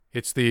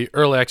It's the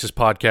Early Access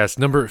Podcast,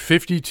 number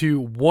 52,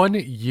 1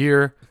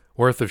 year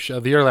worth of show.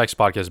 The Early Access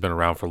Podcast has been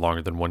around for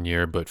longer than 1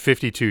 year, but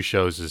 52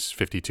 shows is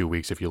 52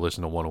 weeks if you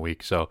listen to one a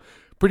week. So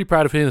pretty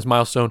proud of hitting this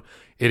milestone.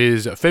 It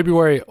is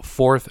February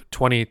 4th,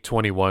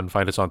 2021.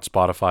 Find us on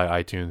Spotify,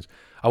 iTunes.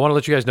 I want to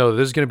let you guys know that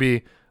this is going to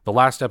be the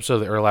last episode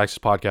of the Early Access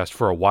Podcast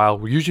for a while.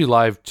 We're usually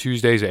live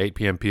Tuesdays at 8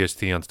 p.m.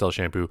 PST on Stella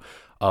Shampoo.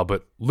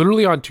 But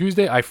literally on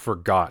Tuesday, I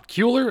forgot.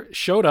 Kuehler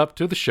showed up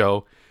to the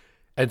show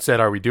and said,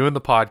 "Are we doing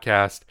the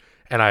podcast?"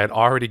 And I had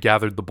already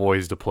gathered the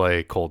boys to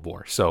play Cold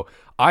War. So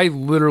I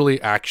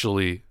literally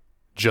actually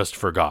just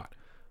forgot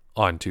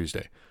on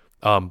Tuesday.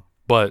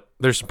 But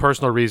there's some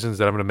personal reasons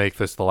that I'm going to make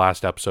this the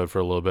last episode for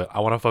a little bit. I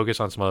want to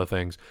focus on some other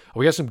things.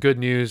 We got some good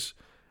news.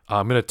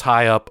 I'm going to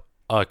tie up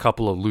a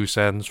couple of loose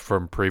ends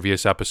from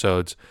previous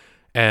episodes.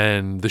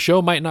 And the show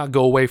might not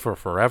go away for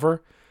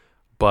forever,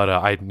 but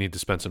I need to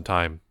spend some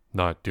time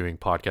not doing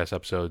podcast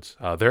episodes.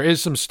 There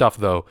is some stuff,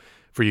 though,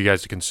 for you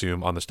guys to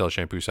consume on the Stella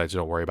Shampoo site, so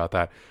don't worry about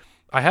that.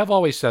 I have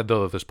always said,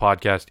 though, that this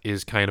podcast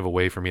is kind of a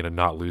way for me to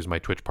not lose my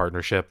Twitch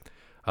partnership.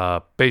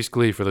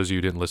 Basically, for those of you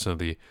who didn't listen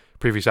to the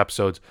previous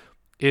episodes,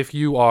 if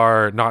you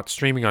are not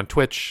streaming on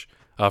Twitch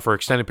for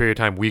extended period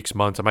of time, weeks,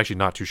 months, I'm actually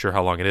not too sure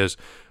how long it is,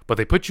 but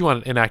they put you on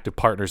an inactive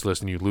partners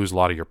list and you lose a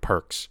lot of your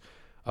perks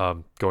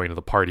going to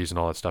the parties and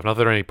all that stuff. Not that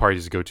there are any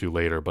parties to go to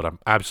later, but I'm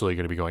absolutely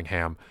going to be going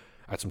ham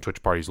at some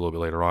Twitch parties a little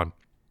bit later on.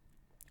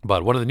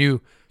 But one of the new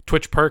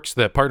Twitch perks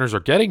that partners are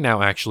getting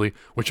now, actually,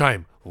 which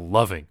I'm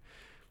loving,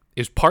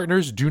 is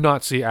partners do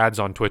not see ads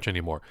on Twitch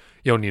anymore.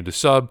 You don't need to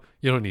sub,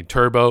 you don't need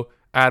turbo,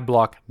 ad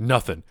block,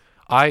 nothing.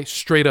 I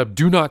straight up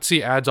do not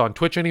see ads on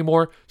Twitch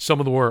anymore.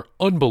 Some of them were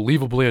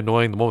unbelievably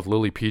annoying. The one with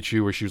Lily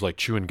Pichu where she was like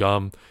chewing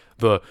gum.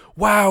 The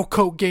wow,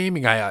 Coke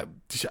Gaming.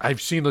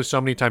 I've seen those so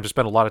many times. I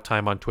spend a lot of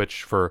time on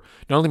Twitch for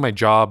not only my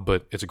job,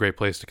 but it's a great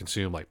place to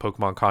consume like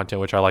Pokemon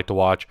content, which I like to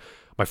watch.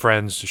 My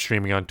friends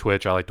streaming on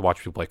Twitch. I like to watch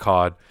people play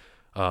COD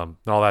and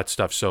all that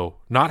stuff. So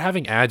not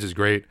having ads is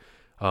great.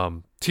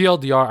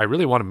 TLDR, I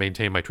really want to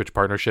maintain my Twitch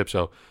partnership.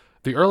 So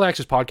the Early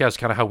Access Podcast is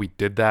kind of how we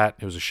did that.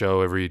 It was a show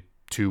every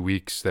 2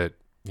 weeks that,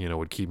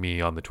 would keep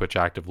me on the Twitch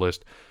active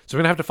list. So I'm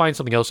going to have to find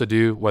something else to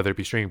do, whether it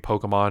be streaming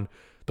Pokemon.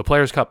 The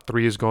Players Cup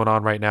 3 is going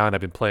on right now, and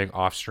I've been playing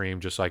off stream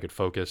just so I could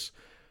focus.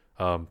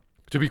 To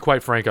be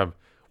quite frank, I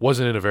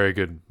wasn't in a very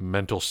good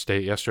mental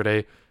state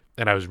yesterday,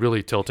 and I was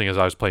really tilting as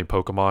I was playing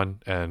Pokemon.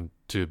 And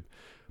to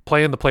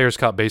play in the Players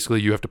Cup, basically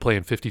you have to play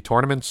in 50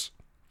 tournaments.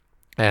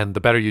 And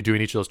the better you do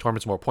in each of those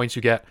tournaments, the more points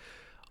you get.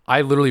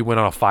 I literally went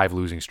on a 5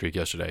 losing streak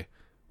yesterday,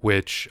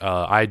 which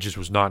I just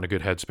was not in a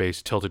good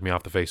headspace, tilted me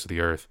off the face of the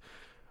earth.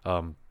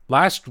 A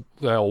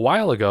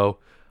while ago,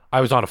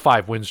 I was on a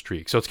 5 win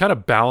streak. So it's kind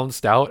of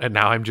balanced out, and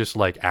now I'm just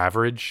like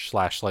average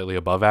 / slightly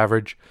above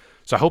average.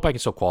 So I hope I can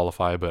still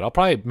qualify, but I'll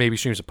probably maybe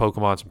stream some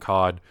Pokemon, some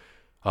COD.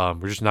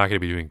 We're just not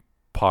going to be doing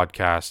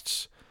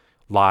podcasts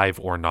live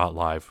or not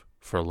live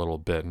for a little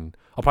bit, and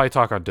I'll probably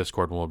talk on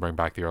Discord when we'll bring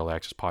back the Early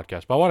Access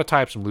Podcast. But I want to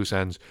tie up some loose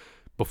ends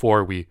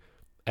before we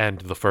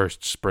end the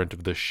first sprint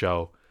of this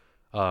show.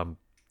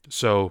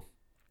 So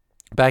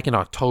back in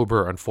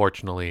October,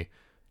 unfortunately,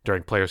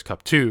 during Players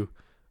Cup 2,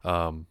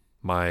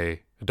 my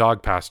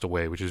dog passed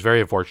away, which is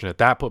very unfortunate.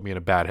 That put me in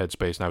a bad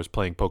headspace, and I was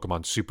playing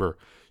Pokemon super,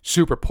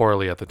 super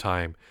poorly at the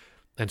time.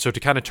 And so to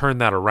kind of turn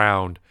that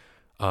around,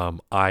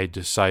 I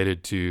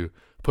decided to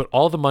put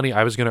all the money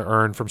I was going to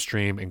earn from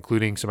stream,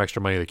 including some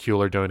extra money that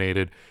Kuehler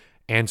donated,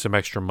 and some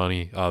extra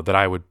money that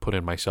I would put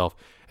in myself.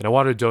 And I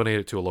wanted to donate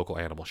it to a local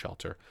animal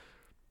shelter.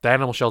 The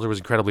animal shelter was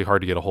incredibly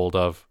hard to get a hold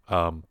of,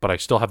 but I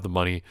still have the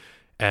money.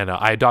 And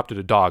I adopted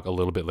a dog a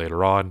little bit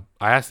later on.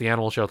 I asked the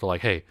animal shelter,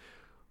 like, hey,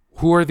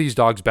 who are these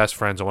dogs' best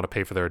friends? I want to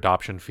pay for their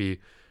adoption fee.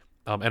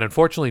 And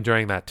unfortunately,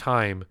 during that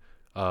time,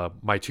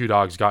 my 2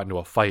 dogs got into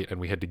a fight, and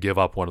we had to give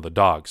up one of the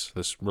dogs.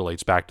 This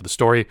relates back to the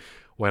story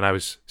when I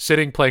was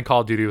sitting playing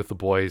Call of Duty with the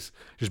boys,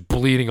 just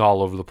bleeding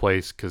all over the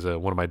place because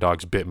one of my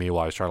dogs bit me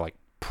while I was trying to like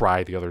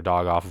pry the other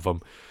dog off of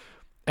him.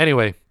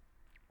 Anyway,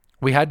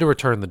 we had to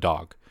return the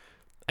dog,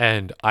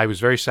 and I was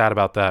very sad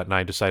about that. And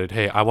I decided,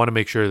 hey, I want to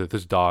make sure that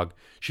this dog,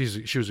 she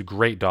was a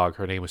great dog.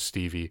 Her name was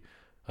Stevie.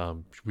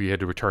 We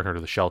had to return her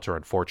to the shelter.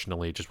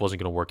 Unfortunately, it just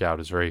wasn't going to work out. It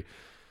was a very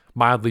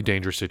mildly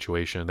dangerous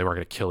situation. They weren't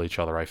going to kill each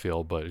other, I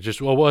feel, but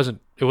it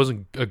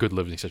wasn't a good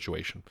living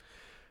situation.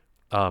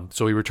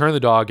 So we returned the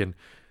dog, and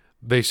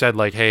they said,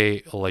 like,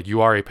 hey, like,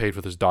 you already paid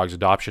for this dog's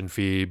adoption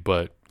fee,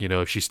 but,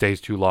 if she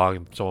stays too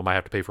long, someone might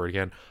have to pay for it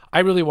again. I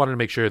really wanted to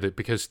make sure that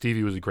because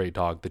Stevie was a great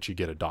dog, that she'd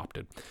get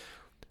adopted.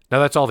 Now,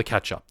 that's all the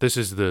catch-up. This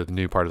is the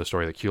new part of the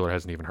story that Kuehler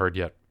hasn't even heard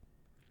yet.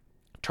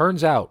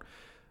 Turns out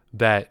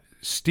that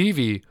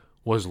Stevie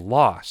was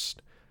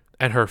lost,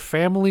 and her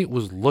family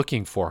was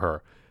looking for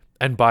her.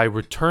 And by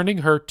returning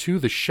her to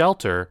the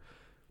shelter,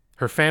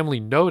 her family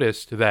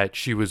noticed that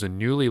she was a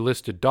newly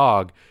listed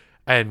dog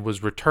and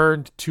was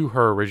returned to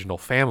her original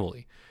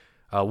family.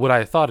 What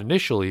I thought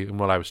initially, and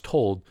what I was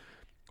told,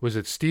 was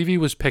that Stevie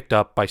was picked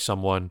up by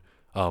someone,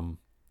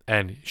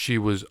 and she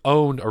was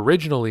owned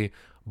originally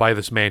by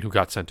this man who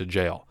got sent to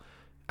jail.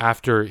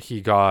 After he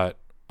got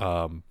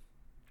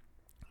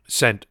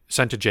sent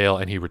to jail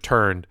and he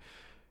returned,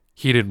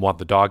 he didn't want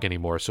the dog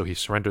anymore, so he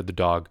surrendered the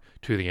dog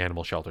to the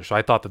animal shelter. So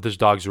I thought that this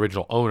dog's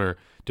original owner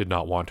did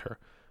not want her.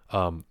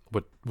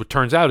 What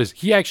turns out is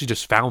he actually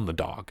just found the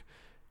dog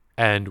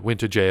and went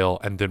to jail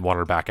and didn't want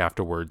her back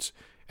afterwards,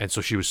 and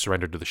so she was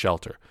surrendered to the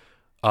shelter.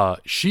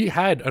 She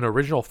had an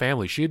original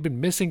family. She had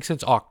been missing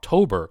since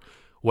October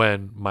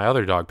when my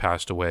other dog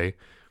passed away,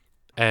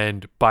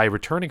 and by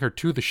returning her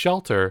to the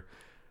shelter,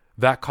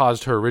 that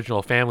caused her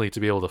original family to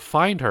be able to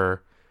find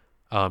her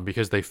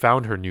because they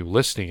found her new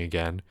listing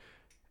again,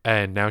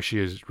 and now she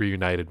is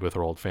reunited with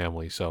her old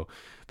family. So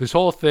this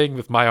whole thing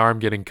with my arm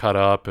getting cut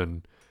up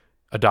and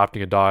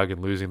adopting a dog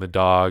and losing the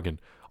dog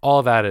and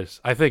all that is,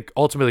 I think,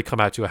 ultimately come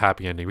out to a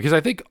happy ending, because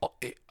I think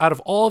out of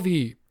all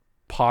the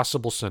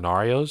possible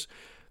scenarios,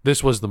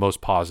 this was the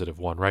most positive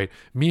one, right?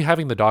 Me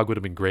having the dog would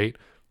have been great,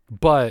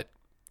 but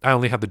I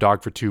only had the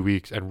dog for 2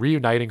 weeks, and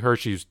reuniting her,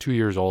 she's 2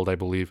 years old, I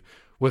believe,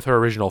 with her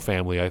original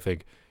family, I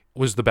think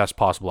was the best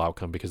possible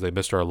outcome because they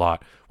missed her a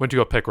lot. Went to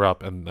go pick her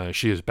up, and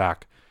she is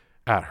back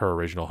at her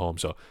original home.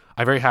 So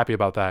I'm very happy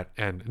about that.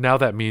 And now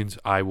that means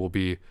I will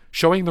be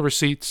showing the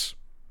receipts.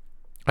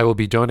 I will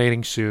be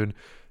donating soon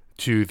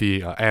to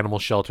the animal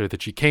shelter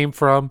that she came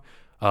from.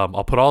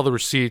 I'll put all the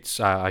receipts.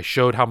 I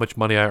showed how much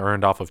money I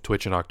earned off of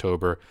Twitch in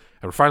October,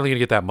 and we're finally going to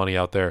get that money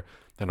out there.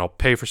 And I'll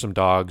pay for some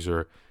dogs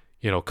or,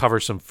 cover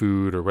some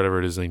food or whatever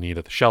it is they need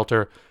at the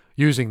shelter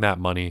using that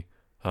money,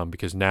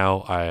 because now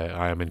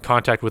I am in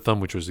contact with them,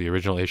 which was the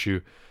original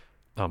issue.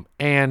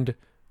 And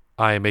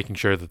I am making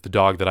sure that the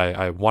dog that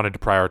I wanted to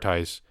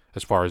prioritize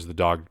as far as the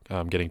dog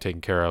getting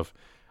taken care of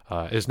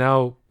is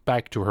now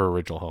back to her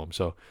original home.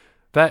 So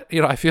that,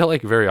 I feel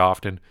like very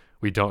often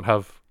we don't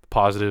have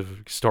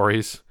positive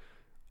stories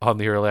on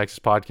the Early Access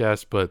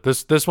podcast, but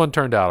this one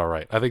turned out all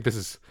right. I think this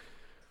is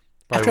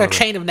after a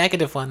chain of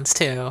negative ones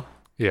too.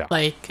 Yeah.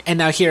 And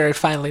now here it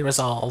finally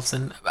resolves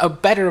in a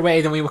better way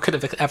than we could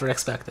have ever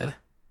expected.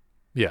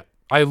 Yeah.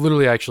 I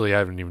literally actually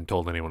haven't even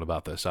told anyone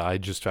about this. I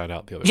just found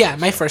out the other day. Yeah,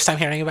 my first time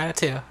hearing about it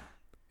too.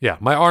 Yeah,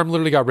 my arm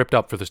literally got ripped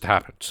up for this to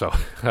happen. So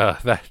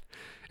that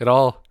it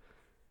all,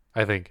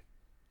 I think,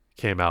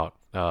 came out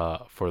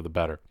for the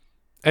better.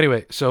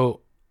 Anyway,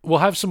 so we'll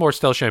have some more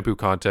Stell Shampoo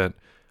content.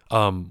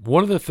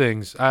 One of the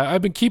things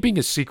I've been keeping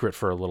a secret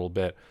for a little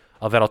bit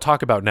that I'll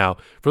talk about now.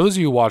 For those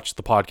of you who watch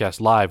the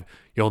podcast live,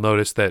 you'll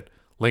notice that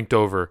linked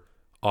over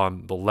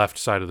on the left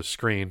side of the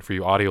screen for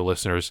you audio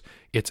listeners,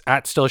 it's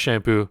at Stell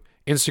Shampoo,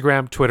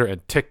 Instagram, Twitter,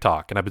 and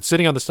TikTok. And I've been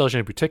sitting on the Stell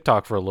Shampoo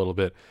TikTok for a little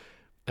bit,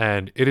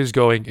 and it is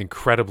going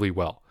incredibly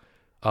well.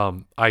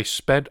 I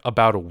spent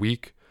about a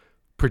week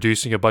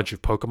producing a bunch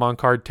of Pokemon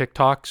card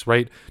TikToks,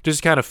 right?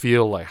 Just kind of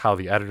feel like how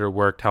the editor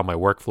worked, how my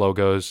workflow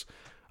goes.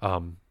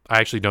 I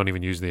actually don't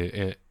even use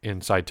the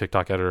inside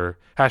TikTok editor.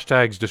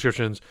 Hashtags,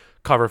 descriptions,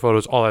 cover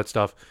photos, all that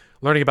stuff.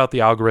 Learning about the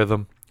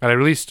algorithm. And I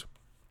released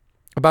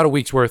about a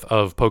week's worth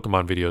of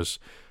Pokemon videos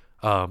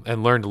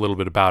and learned a little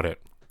bit about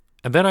it.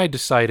 And then I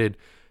decided,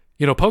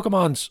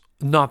 Pokemon's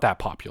not that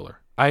popular.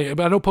 I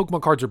know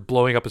Pokemon cards are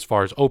blowing up as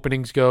far as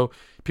openings go.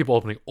 People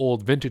opening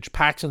old vintage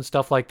packs and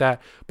stuff like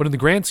that. But in the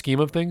grand scheme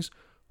of things,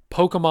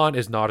 Pokemon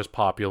is not as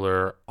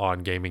popular on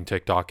gaming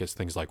TikTok as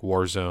things like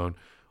Warzone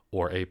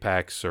or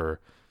Apex or,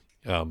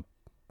 I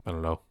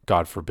don't know,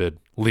 God forbid,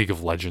 League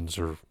of Legends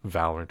or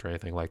Valorant or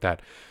anything like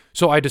that.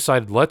 So I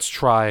decided, let's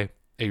try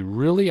a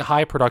really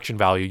high production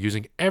value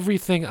using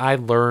everything I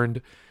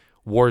learned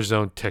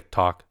Warzone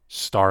TikTok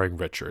starring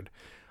Richard.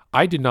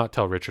 I did not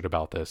tell Richard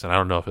about this, and I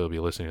don't know if he'll be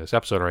listening to this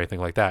episode or anything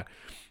like that,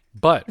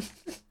 but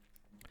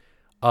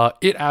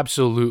it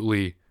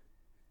absolutely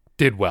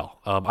did well.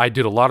 I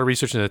did a lot of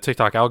research in the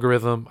TikTok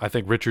algorithm. I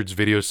think Richard's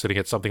video is sitting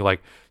at something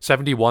like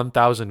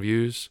 71,000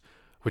 views,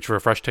 which for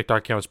a fresh TikTok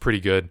account is pretty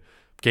good.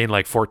 Gained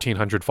like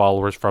 1,400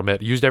 followers from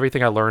it. Used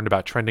everything I learned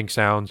about trending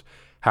sounds,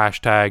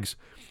 hashtags,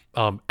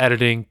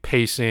 editing,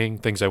 pacing,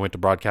 things I went to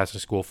broadcasting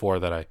school for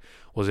that I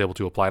was able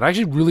to apply. And I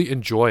actually really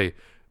enjoy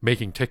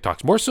making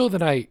TikToks, more so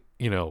than I,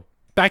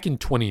 back in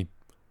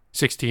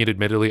 2016,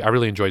 admittedly, I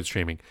really enjoyed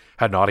streaming.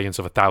 Had an audience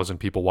of 1,000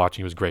 people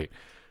watching. It was great.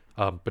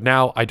 But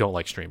now I don't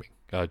like streaming,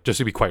 just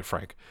to be quite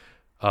frank.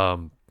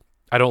 I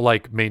don't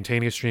like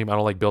maintaining a stream. I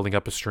don't like building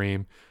up a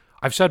stream.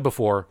 I've said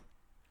before,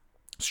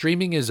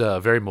 streaming is a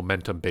very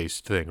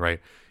momentum-based thing,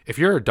 right? If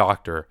you're a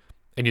doctor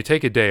and you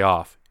take a day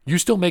off, you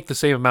still make the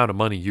same amount of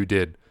money you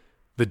did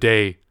the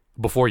day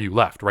before you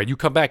left, right? You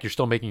come back, you're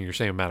still making your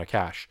same amount of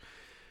cash.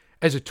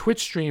 As a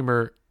Twitch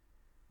streamer,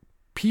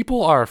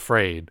 people are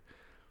afraid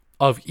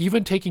of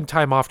even taking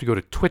time off to go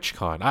to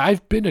TwitchCon.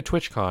 I've been to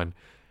TwitchCon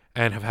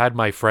and have had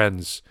my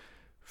friends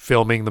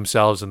filming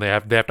themselves, and they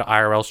have to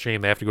IRL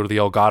stream. They have to go to the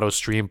Elgato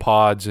stream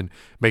pods and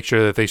make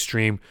sure that they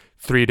stream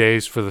 3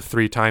 days for the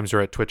 3 times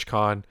they're at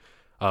TwitchCon.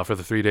 For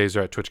the 3 days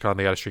they're at TwitchCon,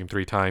 they got to stream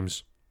 3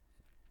 times.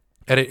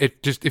 And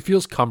it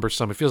feels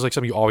cumbersome. It feels like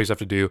something you always have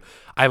to do.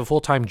 I have a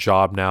full-time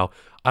job now.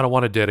 I don't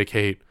want to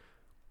dedicate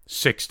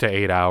 6 to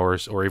 8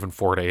 hours or even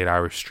 4 to 8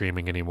 hours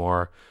streaming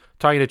anymore.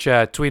 Talking to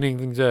chat, tweeting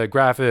things,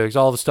 graphics,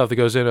 all the stuff that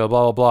goes into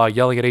blah, blah, blah,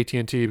 yelling at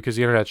AT&T because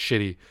the internet's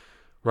shitty,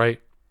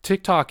 right?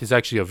 TikTok is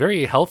actually a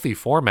very healthy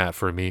format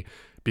for me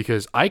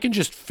because I can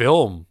just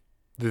film.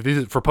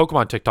 For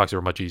Pokemon TikToks, they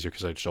were much easier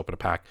because I just open a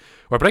pack.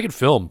 But I can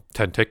film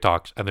 10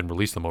 TikToks and then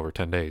release them over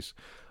 10 days.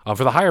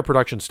 For the higher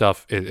production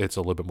stuff, it's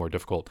a little bit more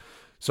difficult.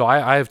 So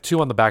I have 2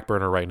 on the back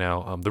burner right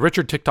now. The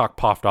Richard TikTok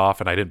popped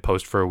off and I didn't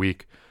post for a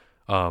week.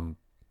 And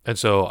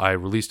so I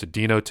released a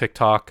Dino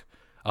TikTok.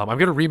 I'm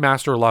going to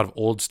remaster a lot of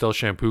old Still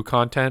Shampoo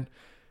content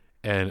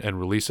and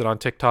release it on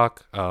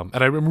TikTok. And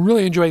I'm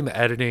really enjoying the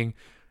editing.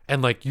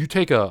 And like, you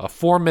take a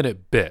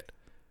 4-minute bit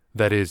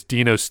that is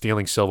Dino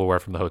stealing silverware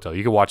from the hotel.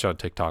 You can watch it on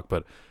TikTok,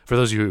 but for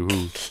those of you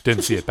who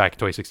didn't see it back in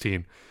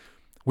 2016,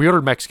 we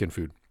ordered Mexican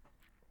food.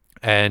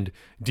 And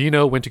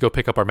Dino went to go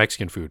pick up our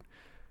Mexican food.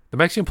 The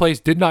Mexican place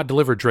did not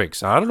deliver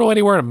drinks. Now, I don't know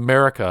anywhere in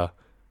America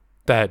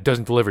that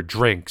doesn't deliver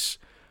drinks,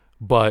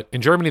 but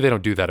in Germany, they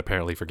don't do that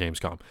apparently for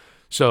Gamescom.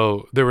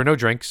 So there were no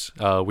drinks,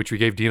 which we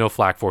gave Dino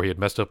flack for. He had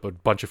messed up a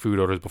bunch of food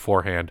orders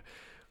beforehand.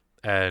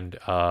 And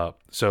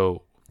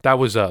so that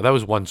was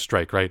one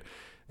strike, right?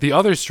 The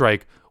other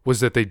strike was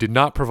that they did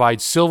not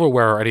provide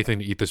silverware or anything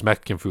to eat this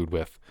Mexican food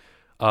with.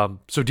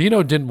 So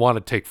Dino didn't want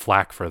to take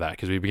flack for that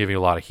because we've been giving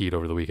a lot of heat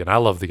over the weekend. I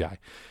love the guy.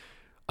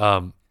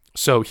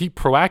 So he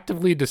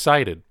proactively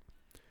decided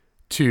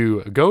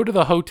to go to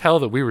the hotel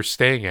that we were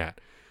staying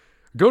at,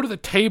 go to the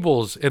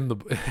tables in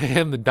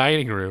the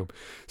dining room,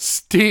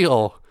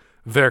 steal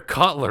their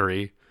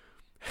cutlery,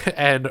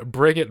 and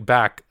bring it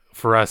back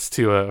for us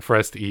to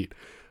eat.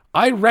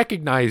 I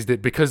recognized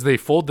it because they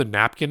fold the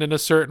napkin in a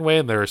certain way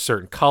and they're a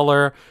certain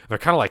color. They're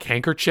kind of like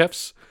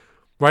handkerchiefs,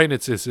 right? And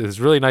it's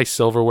really nice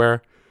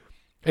silverware.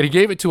 And he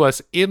gave it to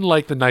us in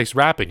like the nice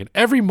wrapping. And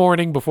every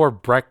morning before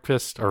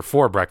breakfast, or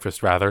for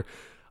breakfast rather,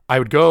 I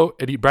would go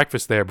and eat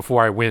breakfast there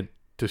before I went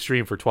to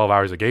stream for 12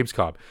 hours at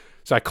Gamescom.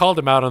 So I called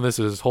him out on this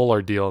whole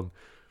ordeal.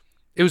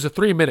 It was a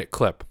 3-minute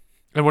clip.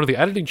 And one of the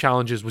editing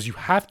challenges was you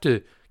have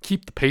to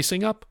keep the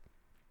pacing up,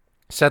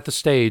 set the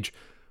stage,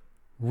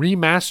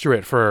 remaster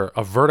it for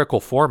a vertical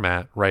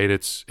format, right?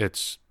 It's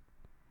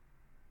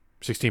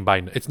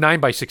 9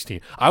 by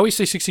 16. I always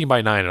say 16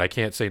 by 9 and I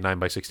can't say 9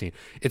 by 16.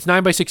 It's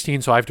 9 by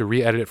 16, so I have to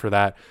re-edit it for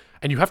that.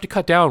 And you have to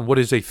cut down what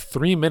is a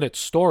 3-minute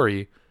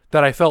story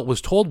that I felt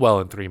was told well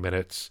in 3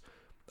 minutes,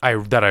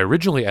 that I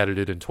originally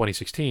edited in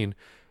 2016,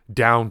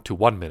 down to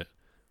 1 minute.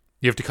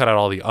 You have to cut out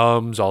all the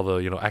all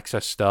the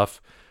excess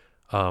stuff.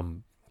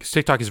 Because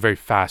TikTok is a very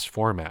fast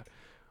format.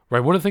 Right,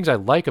 one of the things I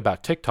like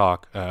about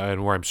TikTok,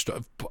 and where I'm,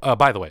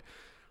 by the way,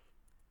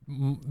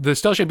 the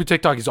Still Shampoo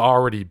TikTok is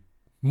already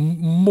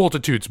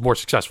multitudes more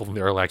successful than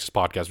the Early Access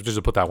podcast, which is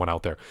to put that one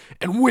out there,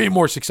 and way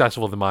more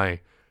successful than my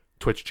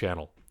Twitch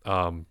channel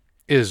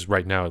is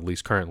right now, at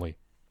least currently.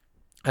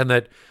 And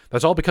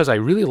that's all because I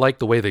really like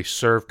the way they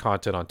serve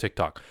content on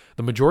TikTok.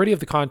 The majority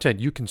of the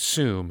content you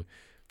consume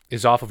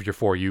is off of your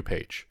For You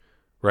page,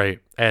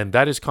 right? And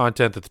that is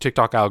content that the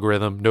TikTok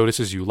algorithm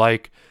notices you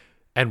like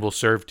and will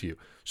serve to you.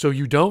 So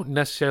you don't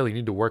necessarily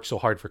need to work so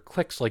hard for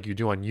clicks like you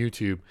do on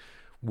YouTube,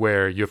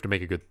 where you have to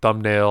make a good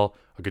thumbnail,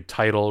 a good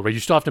title, right? You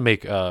still have to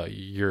make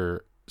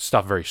your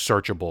stuff very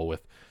searchable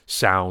with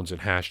sounds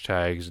and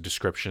hashtags,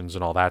 descriptions,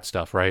 and all that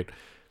stuff, right?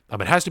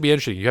 It has to be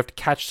interesting. You have to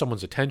catch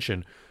someone's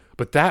attention,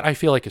 but that I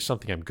feel like is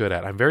something I'm good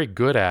at. I'm very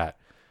good at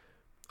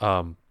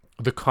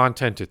the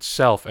content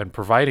itself and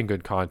providing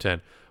good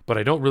content, but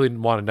I don't really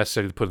want to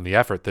necessarily put in the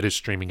effort that is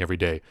streaming every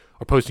day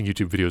or posting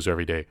YouTube videos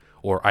every day,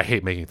 or I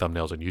hate making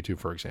thumbnails on YouTube,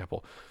 for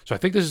example. So I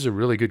think this is a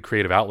really good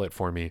creative outlet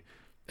for me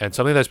and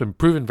something that's been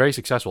proven very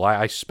successful.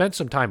 I spent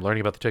some time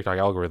learning about the TikTok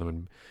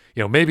algorithm,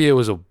 and maybe it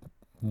was a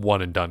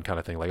one and done kind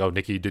of thing. Like, oh,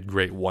 Nikki did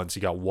great once.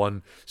 He got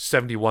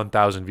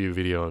 71,000 view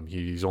video and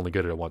he's only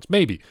good at it once.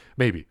 Maybe.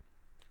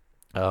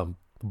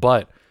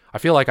 But I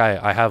feel like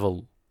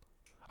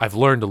I've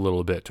learned a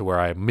little bit to where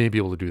I may be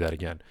able to do that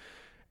again.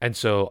 And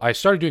so I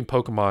started doing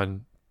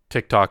Pokemon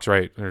TikToks,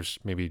 right? There's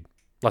maybe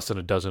less than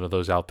a dozen of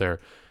those out there.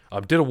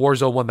 Did a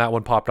Warzone one, that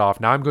one popped off.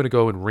 Now I'm going to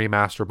go and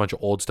remaster a bunch of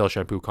old Still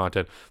Shampoo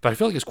content that I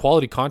feel like is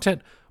quality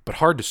content, but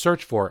hard to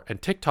search for.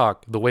 And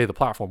TikTok, the way the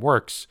platform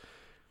works,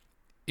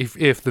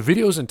 if the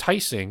video is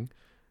enticing,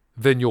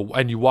 then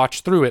you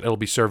watch through it, it'll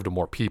be served to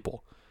more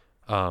people,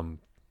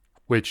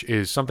 which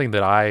is something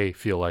that I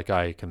feel like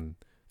I can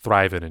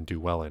thrive in and do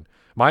well in.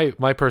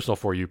 My personal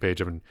For You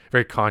page, I've been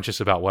very conscious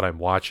about what I'm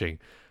watching,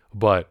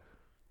 but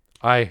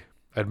I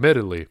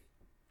admittedly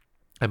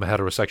am a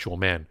heterosexual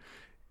man,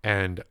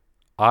 and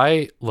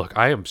I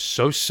am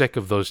so sick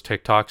of those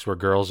TikToks where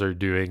girls are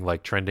doing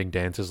like trending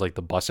dances, like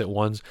the Buss It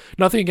ones.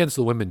 Nothing against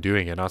the women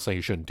doing it, not saying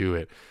you shouldn't do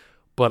it,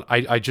 but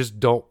I just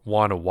don't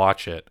want to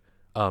watch it.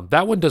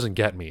 That one doesn't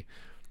get me,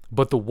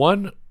 but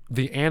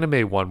the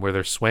anime one where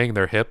they're swaying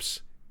their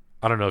hips,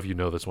 I don't know if you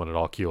know this one at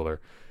all, Keeler.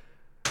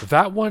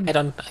 That one, I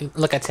don't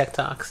look at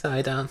TikTok, so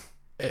I don't.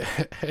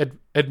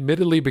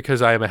 Admittedly,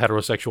 because I am a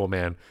heterosexual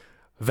man,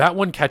 that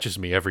one catches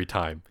me every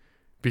time,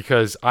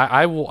 because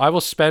I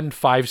will spend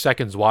 5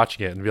 seconds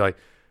watching it and be like,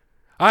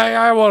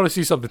 I want to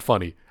see something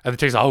funny, and it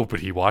takes, oh, but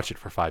he watched it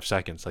for 5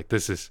 seconds. Like,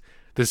 this is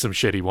some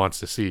shit he wants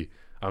to see.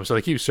 So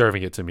they keep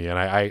serving it to me, and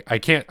I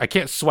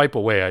can't swipe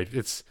away.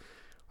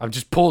 I'm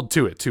just pulled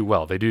to it too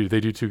well. They do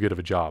too good of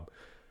a job.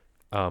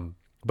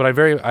 But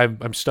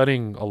I'm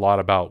studying a lot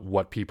about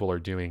what people are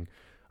doing.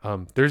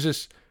 There's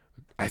this,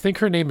 I think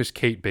her name is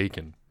Kate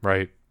Bacon,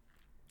 right?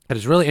 And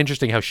it's really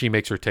interesting how she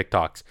makes her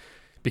TikToks,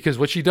 because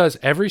what she does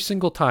every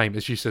single time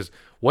is she says,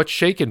 "What's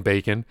shaking,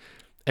 Bacon?"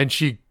 And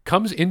she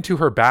comes into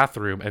her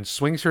bathroom and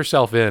swings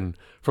herself in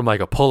from like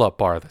a pull-up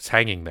bar that's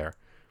hanging there,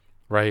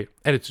 right?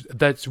 And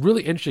that's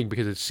really interesting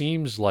because it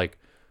seems like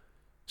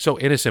so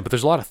innocent, but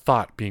there's a lot of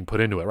thought being put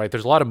into it, right?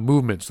 There's a lot of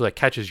movement so that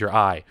catches your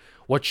eye.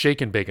 What's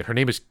shaking, Bacon? Her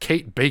name is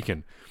Kate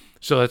Bacon.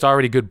 So that's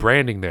already good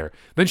branding there.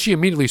 Then she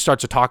immediately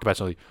starts to talk about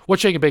something.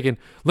 What's shaking, Bacon?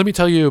 Let me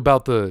tell you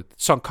about the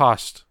sunk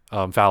cost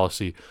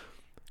fallacy.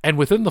 And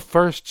within the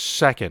first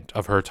second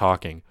of her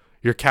talking,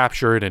 you're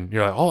captured and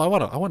you're like, oh, I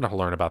want to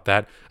learn about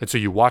that. And so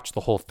you watch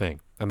the whole thing.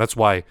 And that's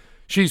why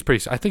she's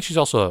pretty, I think she's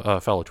also a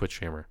fellow Twitch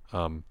streamer.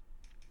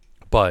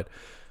 But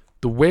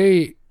the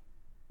way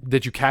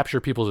that you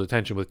capture people's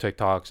attention with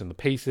TikToks and the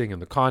pacing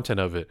and the content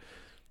of it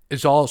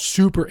is all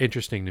super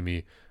interesting to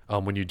me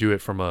when you do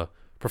it from a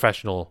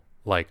professional,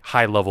 like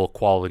high level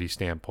quality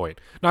standpoint.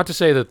 Not to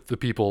say that the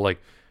people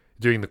like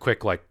doing the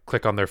quick, like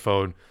click on their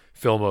phone,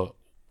 film a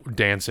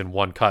dance in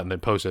one cut and then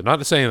post it. Not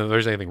to say that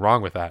there's anything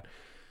wrong with that,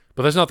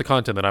 but that's not the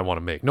content that I want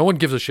to make. No one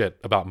gives a shit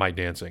about my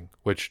dancing,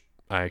 which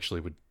I actually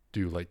would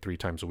do like 3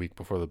 times a week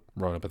before the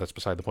Rona, but that's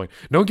beside the point.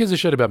 No one gives a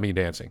shit about me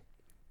dancing.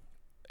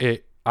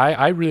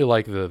 I really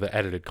like the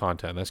edited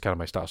content. That's kind of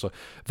my style. So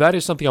that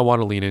is something I want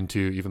to lean into,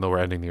 even though we're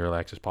ending the Early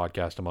Access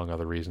podcast, among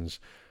other reasons.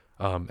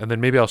 And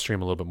then maybe I'll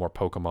stream a little bit more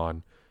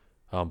Pokemon.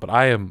 But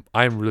I am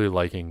really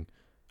liking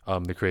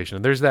the creation.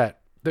 And there's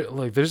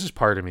this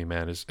part of me,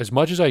 man, as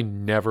much as I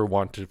never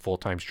want to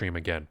full-time stream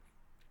again,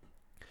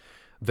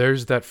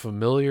 there's that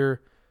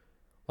familiar,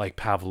 like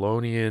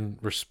Pavlovian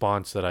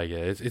response that I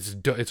get.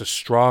 It's a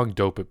strong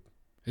dopamine.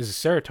 Is it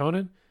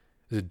serotonin?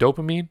 Is it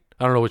dopamine?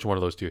 I don't know which one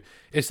of those two.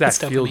 It's that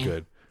feel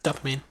good.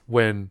 Dopamine.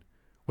 When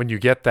you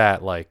get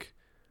that, like,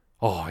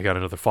 oh, I got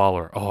another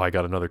follower. Oh, I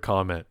got another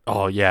comment.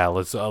 Oh yeah,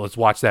 let's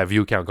watch that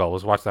view count go.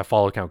 Let's watch that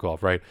follow count go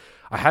up. Right.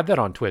 I had that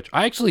on Twitch.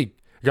 I actually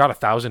got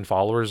 1,000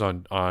 followers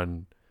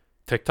on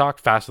TikTok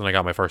faster than I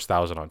got my first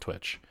 1,000 on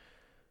Twitch.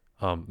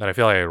 And I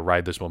feel like I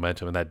ride this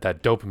momentum and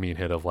that dopamine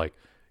hit of like,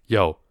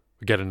 yo,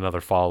 we get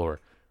another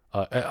follower.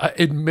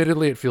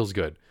 Admittedly, it feels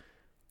good.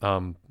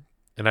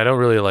 And I don't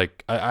really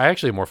like, I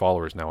actually have more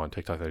followers now on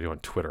TikTok than I do on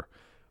Twitter.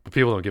 But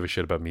people don't give a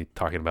shit about me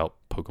talking about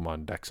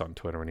Pokemon decks on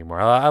Twitter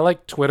anymore. I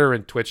like Twitter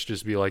and Twitch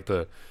just be like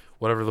the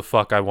whatever the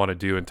fuck I want to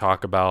do and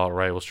talk about,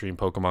 right? We'll stream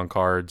Pokemon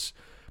cards.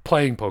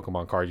 Playing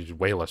Pokemon cards is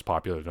way less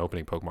popular than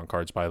opening Pokemon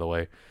cards, by the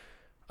way.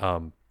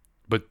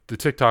 But the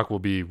TikTok will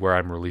be where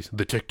I'm releasing,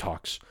 the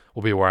TikToks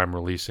will be where I'm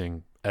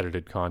releasing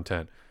edited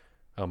content.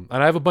 And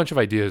I have a bunch of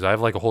ideas. I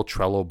have like a whole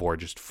Trello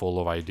board just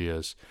full of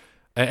ideas.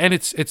 And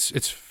it's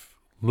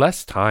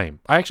less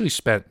time. I actually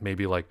spent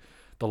maybe like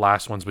the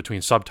last ones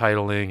between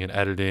subtitling and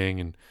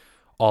editing and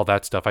all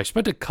that stuff. I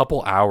spent a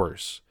couple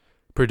hours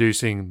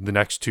producing the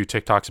next 2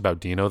 TikToks about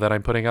Dino that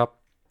I'm putting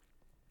up.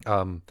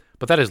 But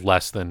that is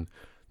less than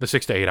the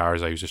 6 to 8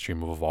 hours I use to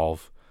stream of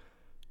Evolve.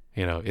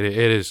 You know, it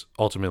is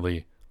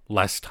ultimately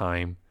less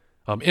time.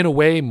 In a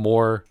way,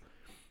 more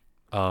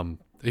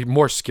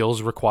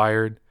skills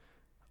required,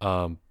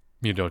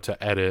 to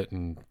edit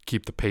and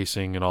keep the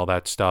pacing and all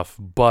that stuff.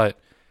 But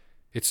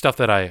it's stuff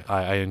that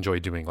I enjoy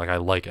doing. Like I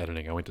like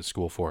editing. I went to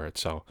school for it.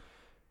 So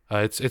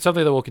it's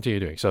something that we'll continue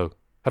doing. So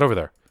head over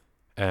there.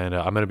 And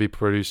I'm going to be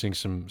producing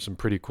some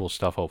pretty cool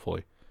stuff,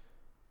 hopefully.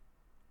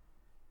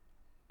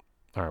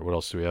 All right, what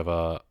else do we have?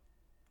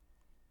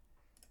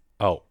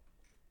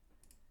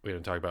 We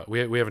haven't talked about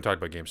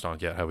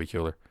GameStonk yet, have we,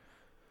 Keeler?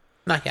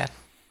 Not yet.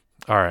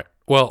 All right.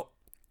 Well,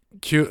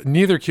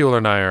 neither Keeler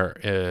and I are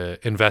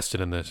invested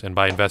in this, and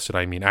by invested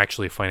I mean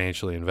actually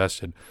financially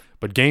invested.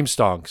 But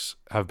GameStonks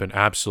have been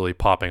absolutely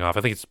popping off.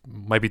 I think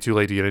might be too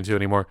late to get into it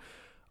anymore.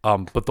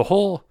 But the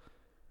whole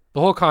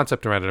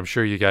concept around it, I'm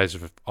sure you guys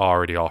have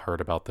already all heard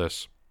about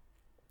this.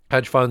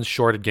 Hedge funds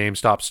shorted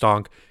GameStop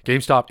stonk.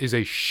 GameStop is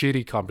a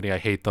shitty company. I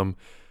hate them.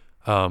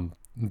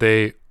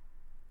 They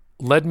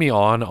led me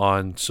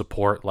on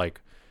support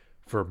like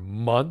for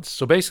months.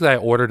 So basically I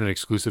ordered an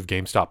exclusive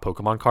GameStop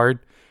Pokemon card,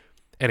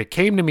 and it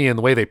came to me, and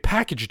the way they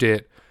packaged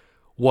it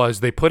was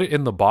they put it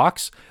in the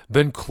box,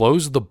 then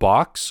closed the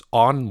box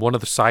on one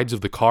of the sides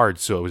of the card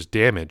so it was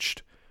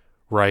damaged,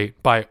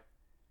 right? By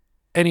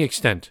any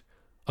extent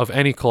of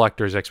any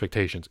collector's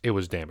expectations, it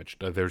was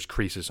damaged. There's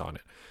creases on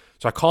it.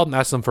 So I called and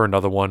asked them for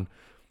another one,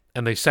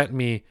 and they sent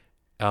me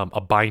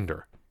a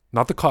binder,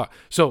 not the card.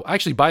 So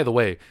actually, by the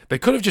way, they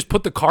could have just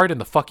put the card in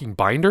the fucking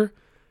binder,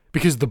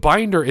 because the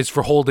binder is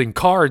for holding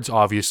cards,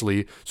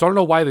 obviously. So I don't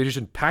know why they just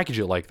didn't package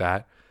it like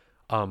that.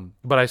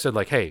 But I said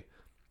like, hey,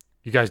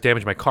 you guys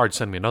damaged my card,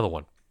 send me another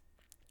one.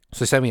 So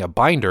they sent me a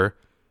binder,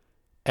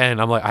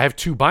 and I'm like, I have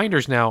 2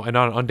 binders now and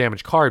on an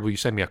undamaged card. Will you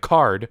send me a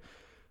card?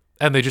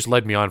 And they just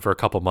led me on for a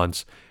couple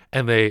months.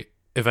 And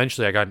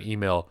eventually I got an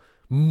email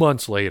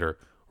months later,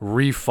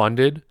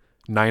 refunded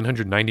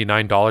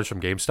 $999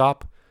 from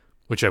GameStop,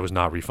 which I was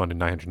not refunded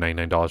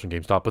 $999 from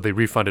GameStop, but they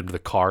refunded the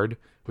card,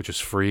 which is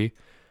free.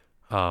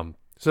 So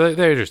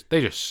they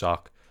just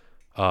suck.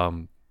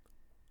 And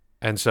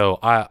so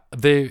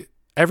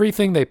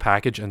everything they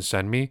package and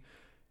send me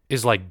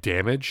is like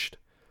damaged.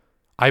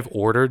 I've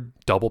ordered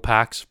double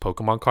packs of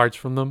Pokemon cards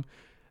from them,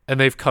 and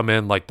they've come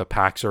in like the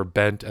packs are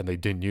bent and they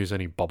didn't use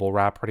any bubble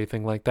wrap or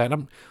anything like that.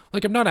 And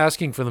I'm not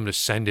asking for them to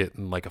send it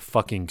in like a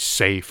fucking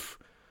safe,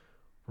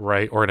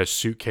 right? Or in a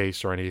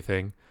suitcase or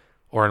anything,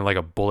 or in like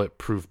a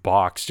bulletproof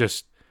box.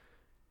 Just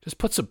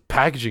put some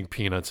packaging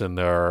peanuts in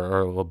there,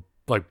 or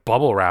like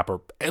bubble wrap,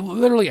 or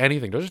literally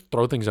anything. Just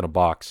throw things in a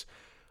box.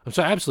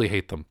 So I absolutely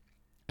hate them.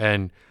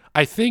 And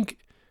I think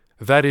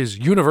that is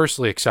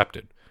universally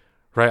accepted,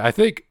 right? I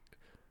think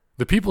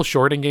the people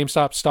shorting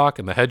GameStop stock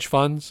and the hedge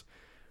funds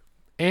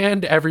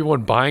and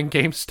everyone buying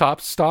GameStop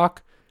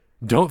stock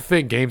don't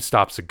think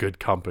GameStop's a good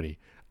company.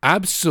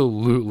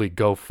 Absolutely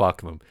go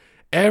fuck them.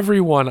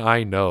 Everyone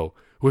I know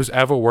who has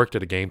ever worked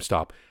at a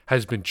GameStop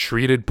has been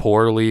treated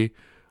poorly,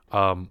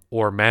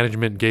 or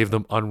management gave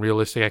them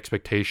unrealistic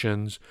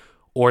expectations,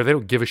 or they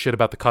don't give a shit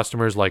about the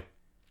customers. Like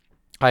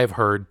I have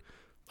heard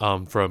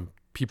from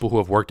people who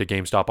have worked at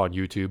GameStop on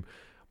YouTube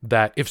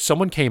that if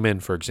someone came in,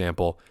 for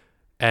example,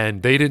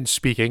 and they didn't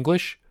speak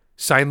English,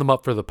 sign them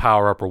up for the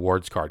Power Up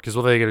Rewards card. Because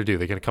what are they going to do?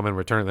 They're going to come in and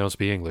return it. They don't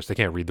speak English. They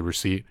can't read the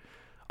receipt.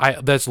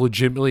 That's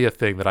legitimately a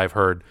thing that I've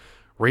heard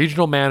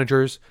regional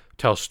managers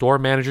tell store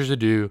managers to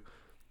do.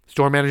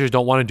 Store managers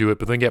don't want to do it,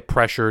 but then get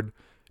pressured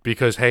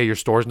because, hey, your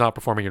store's not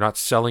performing. You're not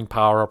selling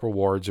Power Up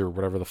Rewards or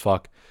whatever the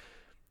fuck.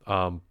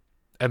 And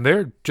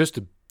they're just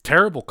a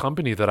terrible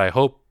company that I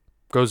hope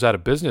goes out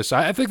of business.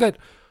 I think that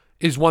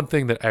is one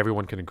thing that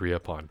everyone can agree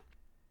upon.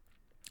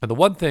 And the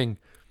one thing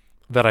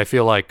that I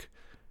feel like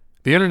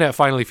the internet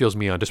finally feels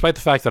me on, despite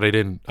the fact that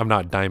I'm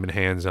not diamond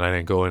hands and I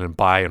didn't go in and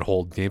buy and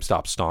hold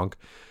GameStop stonk,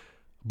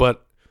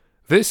 but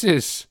this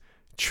is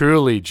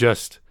truly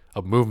just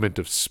a movement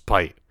of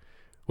spite,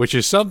 which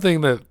is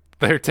something that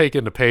they're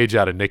taking a page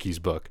out of Nikki's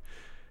book.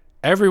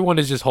 Everyone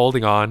is just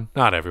holding on.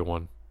 Not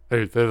everyone.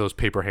 They're those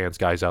paper hands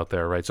guys out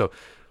there, right? So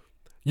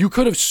you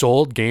could have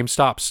sold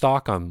GameStop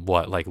stock on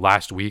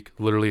last week,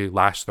 literally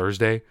last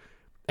Thursday,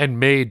 and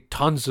made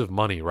tons of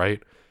money,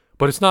 right?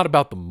 But it's not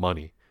about the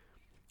money.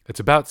 It's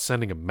about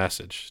sending a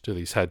message to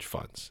these hedge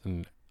funds.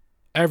 And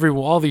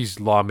all these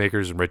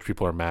lawmakers and rich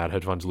people are mad.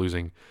 Hedge funds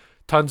losing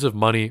tons of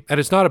money. And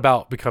it's not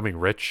about becoming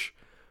rich.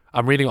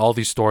 I'm reading all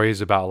these stories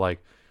about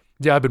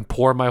I've been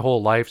poor my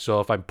whole life.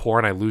 So if I'm poor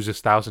and I lose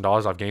this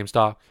 $1,000 off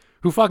GameStop,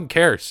 who fucking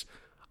cares?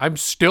 I'm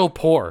still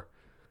poor.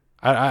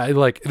 I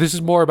this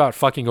is more about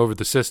fucking over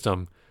the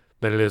system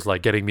than it is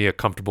like getting me a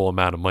comfortable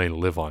amount of money to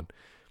live on.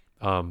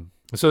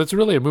 So it's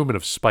really a movement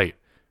of spite,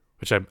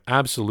 which I'm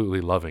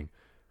absolutely loving.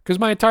 Because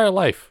my entire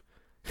life,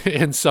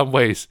 in some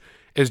ways,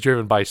 is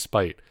driven by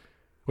spite.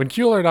 When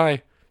Keeler and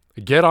I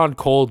get on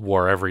Cold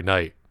War every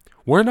night,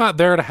 we're not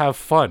there to have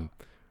fun.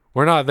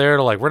 We're not there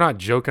to we're not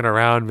joking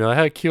around and be like,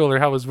 hey, Keeler,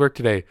 how was work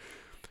today?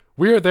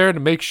 We are there to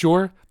make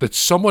sure that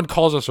someone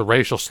calls us a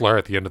racial slur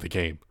at the end of the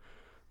game.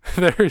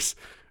 There's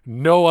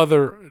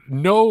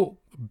no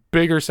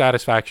bigger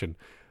satisfaction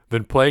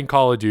than playing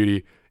Call of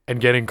Duty and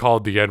getting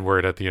called the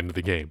N-word at the end of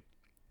the game.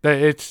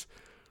 It's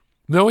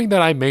knowing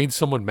that I made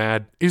someone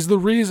mad is the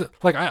reason.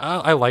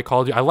 I like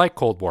Call of Duty. I like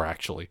Cold War,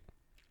 actually.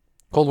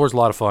 Cold War's a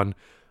lot of fun.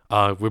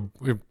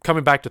 We're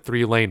coming back to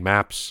 3-lane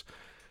maps.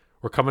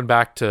 We're coming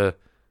back to,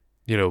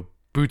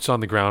 boots on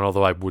the ground,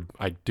 although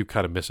I do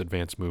kind of miss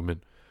advanced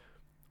movement.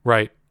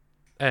 Right.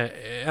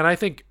 And I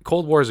think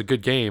Cold War is a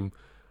good game,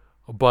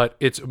 but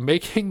it's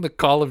making the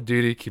Call of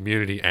Duty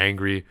community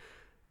angry,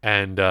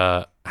 and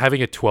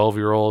having a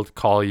 12-year-old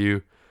call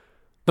you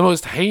the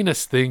most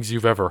heinous things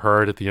you've ever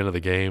heard at the end of the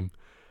game.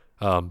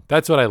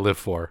 That's what I live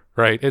for,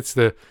 right?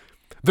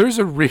 There's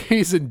a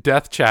reason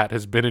Death Chat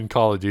has been in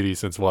Call of Duty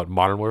since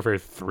Modern Warfare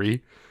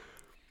 3?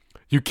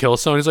 You kill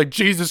someone, he's like,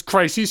 Jesus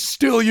Christ, he's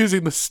still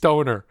using the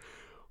stoner.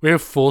 We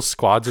have full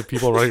squads of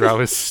people running around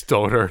with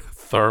stoner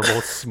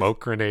thermal smoke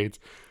grenades.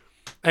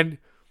 And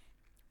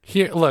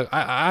here, look,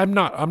 I'm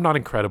not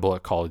incredible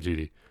at Call of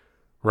Duty,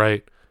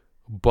 right?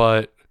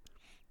 But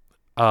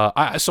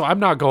so I'm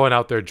not going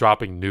out there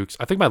dropping nukes.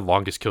 I think my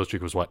longest kill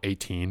streak was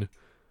 18.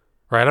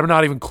 Right, I'm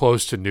not even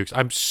close to nukes.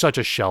 I'm such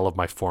a shell of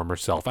my former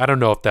self. I don't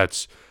know if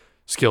that's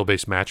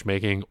skill-based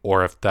matchmaking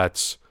or if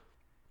that's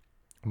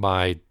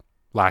my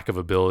lack of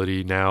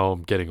ability now.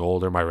 I'm getting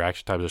older. My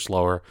reaction times are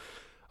slower.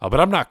 But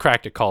I'm not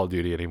cracked at Call of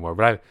Duty anymore.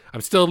 But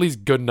I'm still at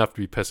least good enough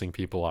to be pissing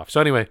people off.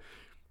 So anyway,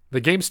 the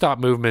GameStop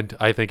movement,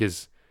 I think,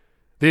 is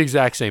the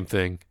exact same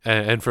thing.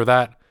 And for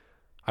that,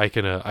 I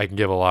can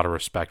give a lot of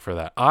respect for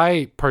that.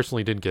 I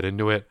personally didn't get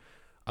into it.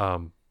 I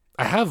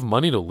have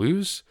money to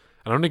lose,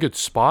 and I'm in a good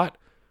spot.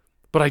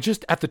 But I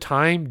just, at the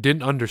time,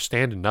 didn't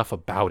understand enough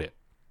about it.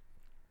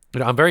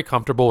 I'm very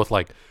comfortable with,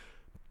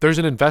 there's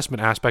an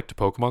investment aspect to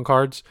Pokemon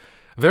cards.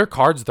 There are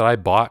cards that I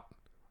bought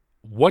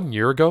 1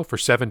 year ago for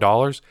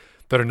 $7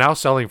 that are now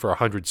selling for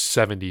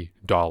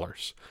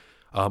 $170.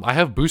 I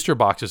have booster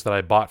boxes that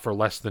I bought for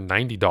less than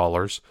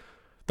 $90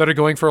 that are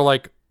going for,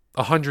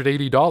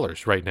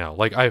 $180 right now.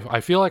 Like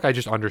I feel like I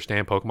just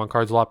understand Pokemon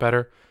cards a lot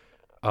better.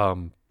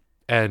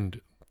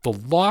 And the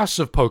loss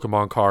of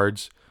Pokemon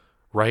cards,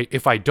 right?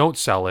 If I don't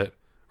sell it,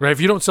 right? If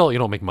you don't sell it, you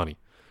don't make money.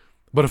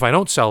 But if I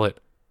don't sell it,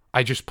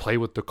 I just play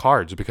with the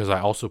cards because I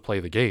also play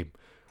the game,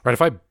 right?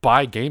 If I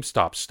buy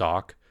GameStop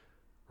stock,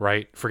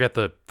 right? Forget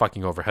the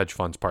fucking over hedge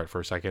funds part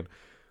for a second.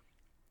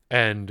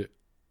 And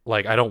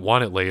like, I don't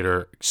want it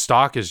later.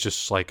 Stock is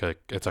just like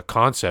it's a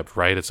concept,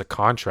 right? It's a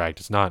contract.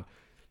 It's not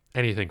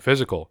anything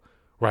physical,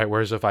 right?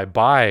 Whereas if I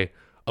buy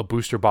a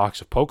booster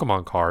box of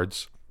Pokemon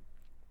cards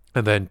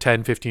and then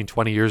 10, 15,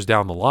 20 years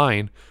down the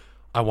line,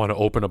 I want to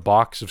open a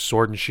box of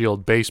Sword and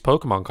Shield base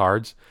Pokemon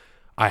cards,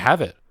 I have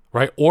it,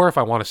 right? Or if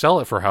I want to sell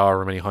it for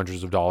however many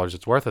hundreds of dollars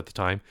it's worth at the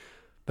time,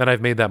 then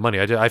I've made that money.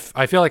 I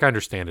feel like I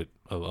understand it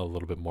a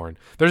little bit more. And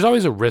there's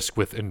always a risk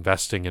with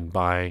investing and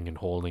buying and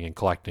holding and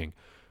collecting,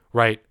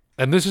 right?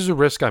 And this is a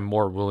risk I'm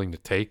more willing to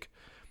take.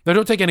 Now,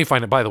 don't take any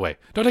by the way,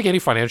 don't take any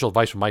financial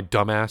advice from my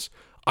dumbass.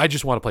 I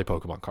just want to play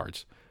Pokemon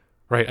cards,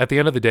 right? At the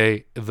end of the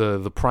day,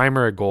 the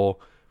primary goal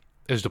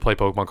is to play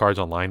Pokemon cards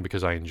online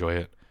because I enjoy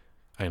it.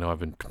 I know I've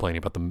been complaining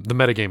about the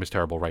metagame is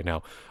terrible right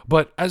now.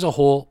 But as a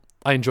whole,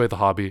 I enjoy the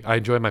hobby. I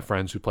enjoy my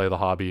friends who play the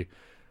hobby.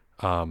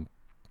 And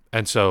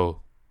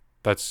so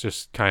that's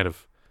just kind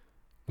of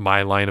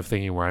my line of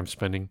thinking where I'm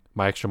spending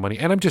my extra money.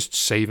 And I'm just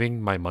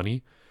saving my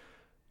money,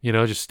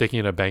 just sticking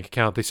in a bank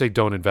account. They say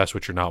don't invest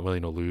what you're not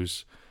willing to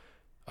lose.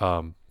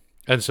 And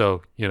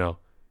so,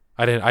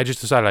 I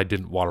just decided I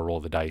didn't want to roll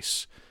the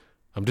dice.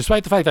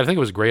 Despite the fact that I think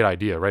it was a great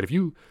idea, right? If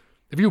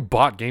you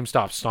bought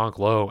GameStop stock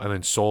low and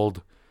then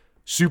sold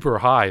super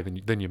high,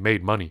 then you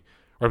made money.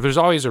 Or there's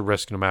always a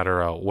risk no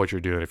matter what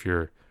you're doing if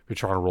you're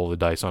trying to roll the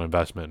dice on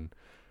investment.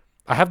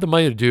 I have the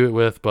money to do it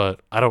with,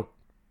 but I'm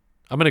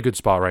in a good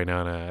spot right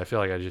now, and I feel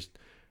like I just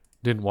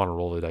didn't want to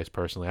roll the dice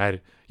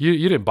personally.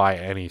 You didn't buy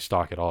any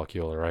stock at all,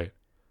 Keeler, right?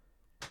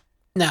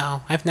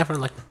 No, I've never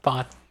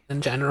bought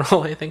in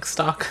general. I think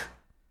stock.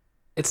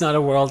 It's not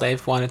a world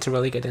I've wanted to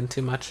really get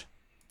into much.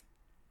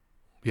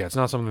 Yeah, it's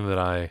not something that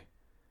I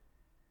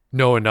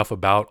know enough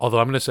about. Although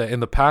I'm going to say in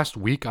the past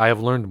week, I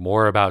have learned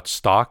more about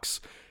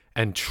stocks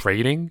and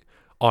trading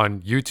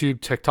on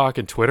YouTube, TikTok,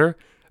 and Twitter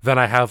than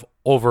I have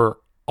over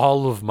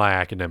all of my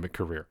academic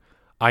career.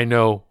 I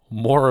know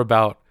more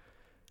about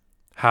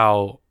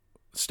how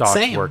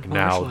stocks work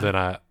now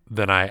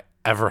than I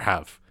ever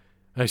have.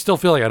 And I still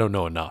feel like I don't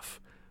know enough,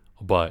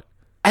 but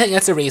I think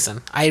that's the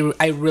reason.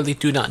 I really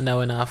do not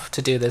know enough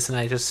to do this, and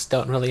I just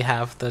don't really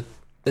have the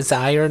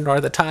desire nor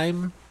the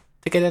time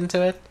to get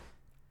into it.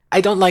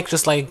 I don't like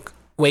just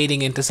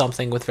wading into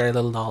something with very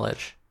little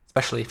knowledge,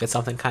 especially if it's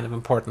something kind of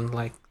important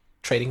like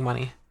trading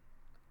money.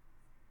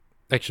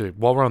 Actually,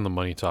 while we're on the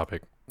money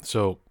topic,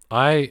 so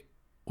I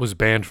was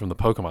banned from the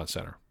Pokemon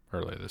Center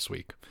earlier this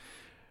week.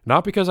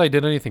 Not because I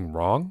did anything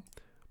wrong,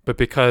 but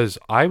because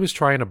I was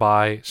trying to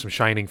buy some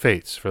Shining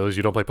Fates. For those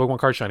who don't play Pokemon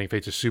cards, Shining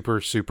Fates is super,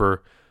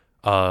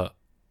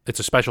 it's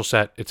a special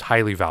set. It's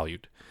highly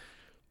valued.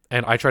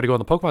 And I tried to go in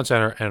the Pokemon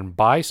Center and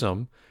buy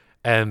some,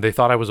 and they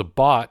thought I was a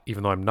bot,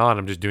 even though I'm not.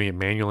 I'm just doing it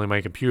manually on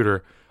my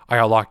computer. I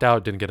got locked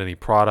out, didn't get any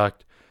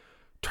product.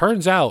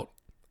 Turns out,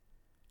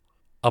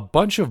 a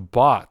bunch of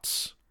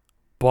bots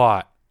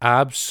bought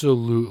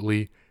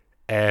absolutely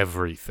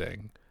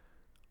everything.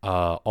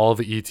 All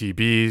the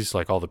ETBs,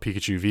 like all the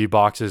Pikachu V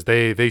boxes,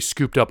 they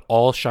scooped up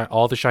all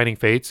the Shining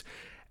Fates,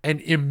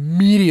 and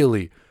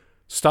immediately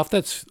stuff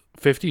that's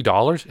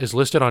 $50 is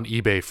listed on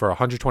eBay for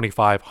 $125,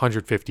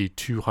 $150,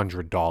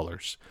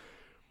 $200,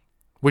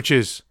 which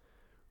is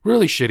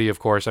really shitty, of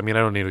course. I mean, I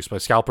don't need to explain.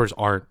 Scalpers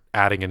aren't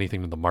adding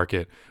anything to the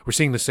market. We're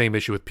seeing the same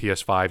issue with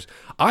PS5s.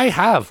 I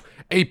have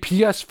a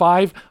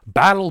PS5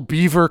 Battle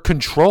Beaver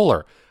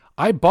controller.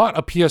 I bought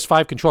a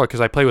PS5 controller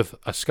because I play with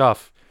a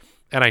Scuff,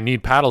 and I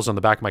need paddles on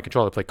the back of my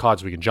controller to play COD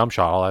so we can jump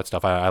shot, all that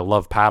stuff. I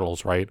love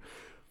paddles, right?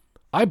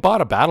 I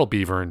bought a Battle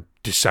Beaver in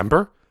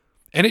December,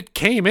 and it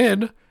came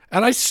in,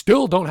 and I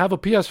still don't have a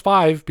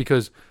PS5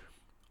 because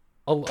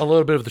a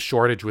little bit of the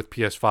shortage with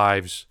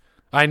PS5s,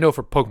 I know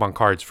for Pokemon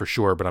cards for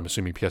sure, but I'm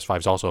assuming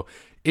PS5s also,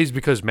 is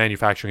because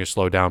manufacturing has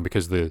slowed down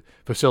because the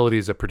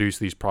facilities that produce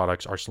these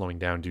products are slowing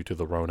down due to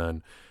the Rona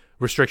and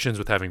restrictions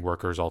with having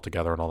workers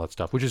altogether and all that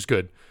stuff, which is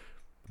good.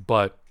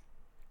 But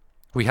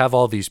we have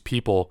all these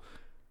people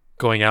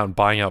going out and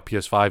buying out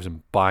PS5s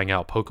and buying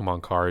out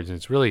Pokemon cards, and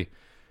it's really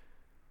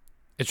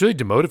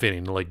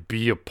demotivating to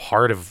be a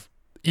part of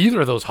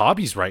either of those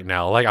hobbies right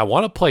now. I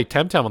want to play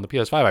Temtem on the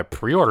PS5. I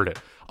pre-ordered it.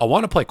 I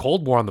want to play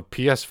Cold War on the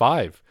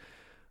PS5.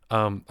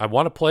 I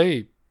want to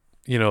play,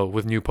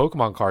 with new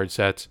Pokemon card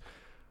sets,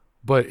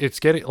 but it's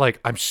getting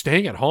I'm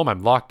staying at home.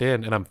 I'm locked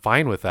in, and I'm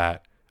fine with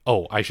that.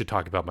 Oh, I should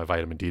talk about my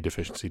vitamin D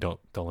deficiency. Don't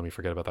let me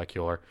forget about that,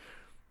 Keeler.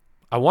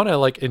 I want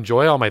to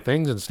enjoy all my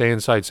things and stay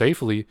inside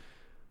safely,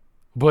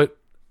 but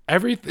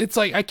it's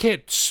I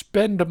can't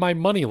spend my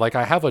money.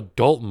 I have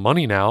adult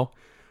money now,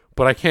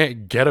 but I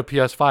can't get a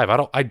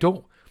PS5. I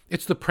don't.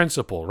 It's the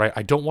principle, right?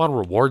 I don't want to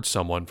reward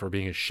someone for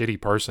being a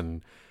shitty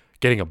person,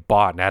 getting a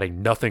bot and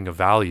adding nothing of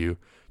value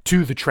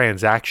to the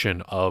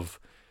transaction of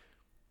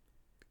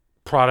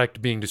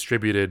product being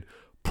distributed,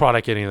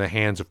 product getting in the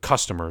hands of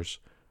customers,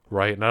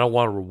 right? And I don't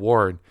want to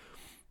reward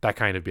that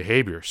kind of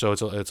behavior. So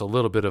it's a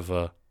little bit of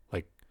a,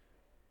 like,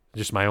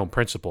 just my own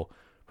principle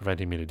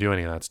preventing me to do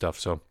any of that stuff.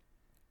 So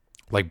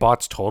like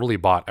bots totally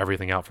bought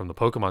everything out from the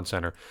Pokemon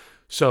Center.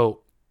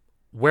 So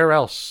where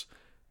else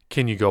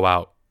can you go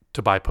out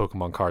to buy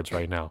Pokemon cards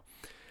right now?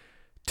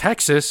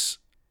 Texas,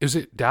 is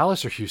it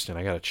Dallas or Houston?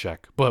 I got to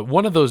check. But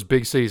one of those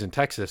big cities in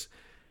Texas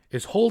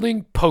is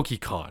holding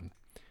PokeCon.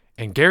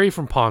 And Gary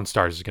from Pawn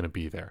Stars is going to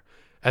be there.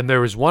 And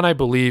there was one, I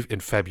believe, in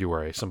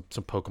February, some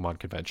Pokemon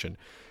convention.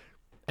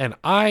 And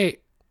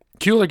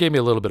Keeler gave me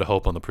a little bit of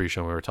hope on the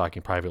pre-show when we were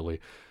talking privately.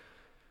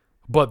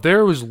 But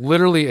there was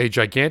literally a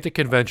gigantic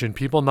convention,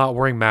 people not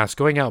wearing masks,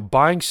 going out,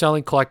 buying,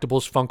 selling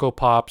collectibles, Funko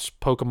Pops,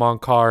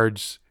 Pokemon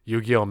cards,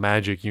 Yu-Gi-Oh!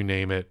 Magic, you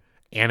name it,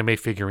 anime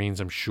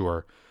figurines, I'm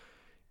sure,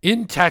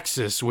 in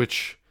Texas,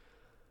 which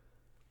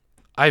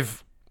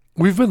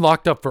we've been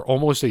locked up for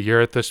almost a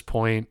year at this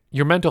point.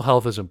 Your mental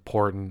health is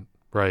important,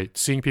 right?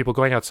 Seeing people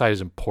going outside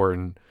is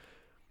important.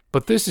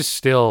 But this is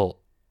still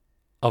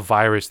a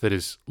virus that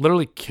has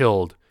literally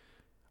killed.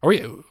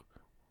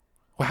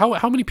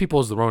 How many people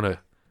is the Rona?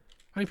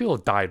 How many people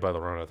have died by the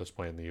Rona at this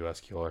point in the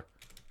U.S., Keeler?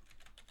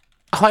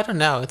 Oh, I don't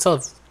know. It's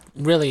a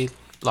really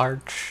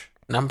large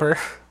number.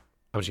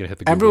 I'm just gonna hit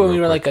the. Remember Google when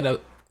we were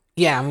quick.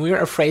 when we were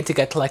afraid to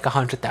get to like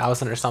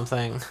 100,000 or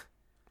something.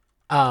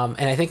 And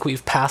I think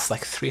we've passed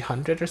like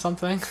 300 or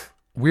something.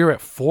 We were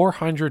at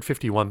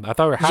 451. I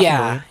thought we were half a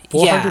million.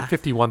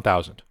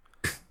 451,000.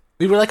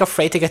 We were like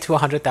afraid to get to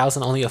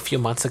 100,000 only a few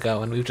months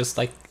ago, and we've just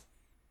like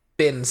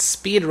been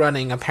speed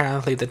running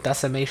apparently the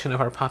decimation of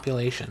our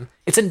population.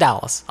 It's in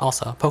Dallas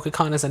also.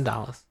 PokeCon is in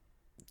Dallas.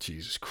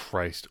 Jesus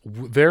Christ.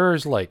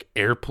 There's like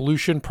air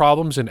pollution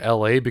problems in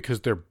LA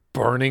because they're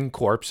burning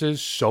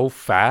corpses so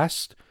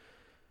fast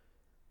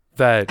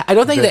that I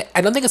don't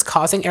think it's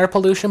causing air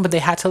pollution, but they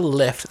had to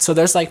lift. So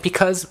there's like,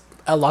 because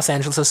Los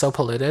Angeles is so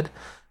polluted,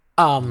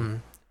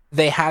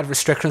 they had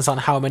restrictions on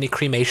how many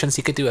cremations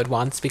you could do at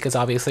once, because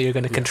obviously you're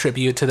going to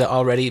contribute to the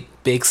already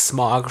big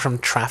smog from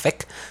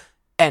traffic.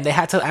 And they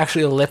had to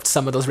actually lift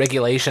some of those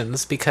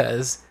regulations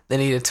because they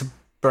needed to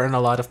burn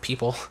a lot of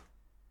people.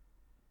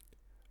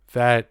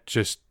 That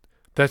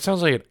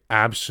sounds like an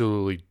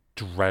absolutely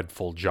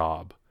dreadful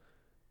job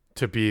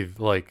to be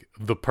like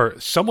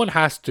someone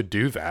has to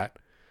do that.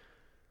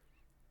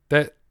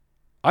 That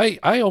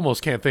I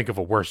almost can't think of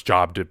a worse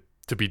job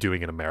to be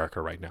doing in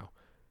America right now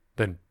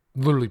than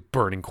literally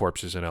burning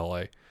corpses in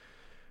LA.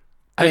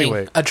 Anyway,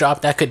 I mean, a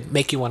job that could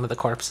make you one of the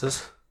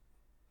corpses.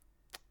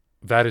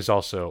 That is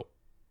also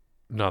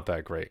not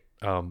that great.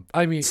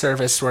 I mean,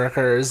 service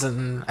workers,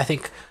 and I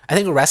think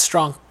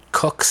restaurant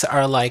cooks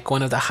are like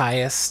one of the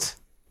highest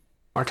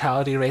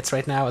mortality rates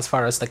right now as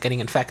far as like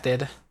getting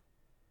infected.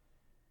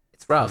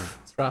 It's rough.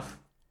 It's rough.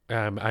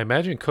 I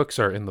imagine cooks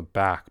are in the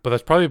back, but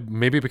that's probably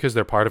maybe because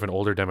they're part of an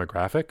older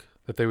demographic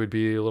that they would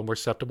be a little more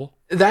susceptible.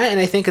 That, and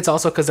I think it's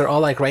also because they're all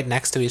like right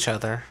next to each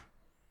other,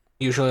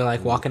 usually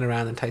like walking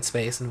around in tight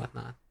space and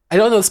whatnot. I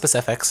don't know the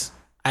specifics.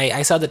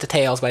 I saw the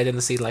details, but I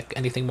didn't see like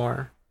anything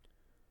more.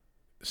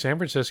 San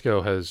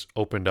Francisco has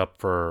opened up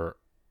for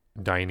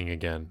dining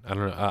again. I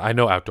don't know. I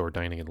know outdoor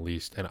dining at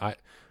least, and I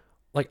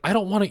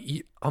don't want to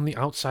eat on the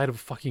outside of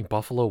fucking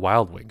Buffalo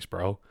Wild Wings,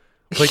 bro.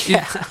 Like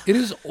it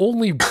is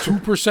only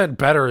 2%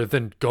 better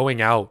than going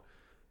out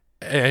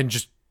and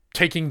just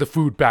taking the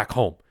food back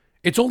home.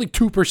 It's only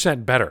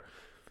 2% better,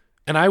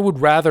 and I would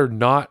rather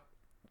not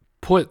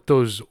put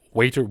those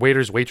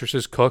waiters,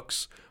 waitresses,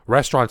 cooks,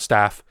 restaurant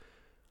staff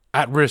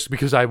at risk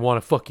because I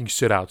want to fucking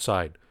sit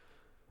outside.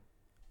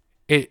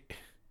 Even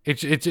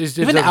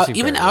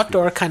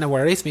outdoor kind of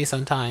worries me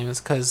sometimes,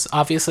 because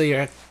obviously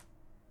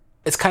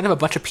it's kind of a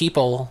bunch of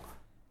people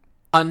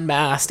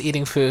unmasked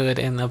eating food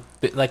in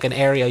an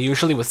area,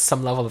 usually with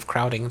some level of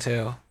crowding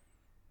too.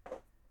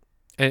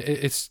 And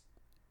it's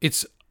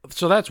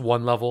so that's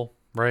one level,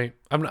 right?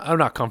 I'm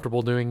not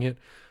comfortable doing it.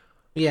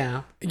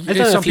 Yeah,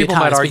 Some people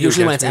might argue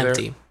usually when it's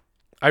against me empty.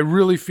 I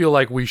really feel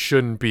like we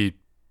shouldn't be.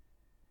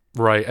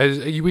 Right.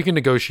 We can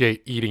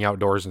negotiate eating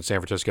outdoors in San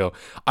Francisco.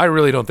 I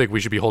really don't think we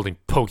should be holding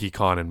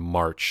PokeCon in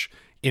March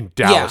in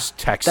Dallas,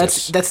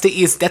 Texas.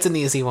 That's an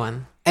easy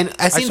one. And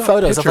I've seen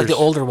photos of like the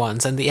older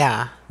ones, and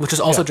which was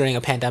also during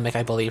a pandemic,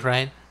 I believe,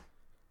 right?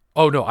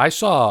 Oh no, I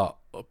saw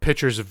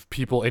pictures of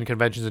people in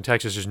conventions in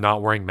Texas just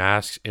not wearing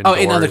masks indoors. Oh,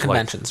 in other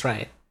conventions,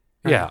 right?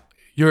 Yeah.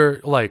 You're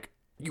like,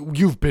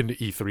 you've been to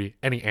E3,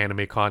 any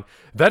anime con.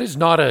 That is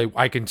not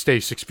I can stay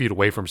 6 feet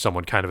away from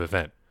someone kind of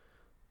event.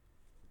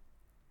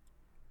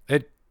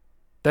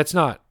 That's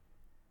not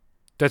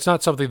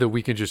something that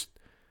we can just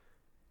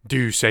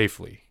do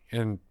safely.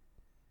 And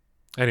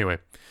anyway,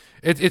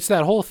 it's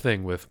that whole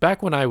thing with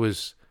back when I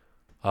was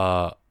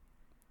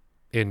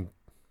in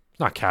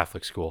not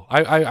Catholic school.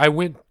 I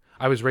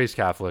was raised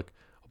Catholic,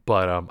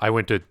 but I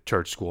went to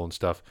church school and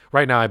stuff.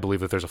 Right now I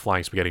believe that there's a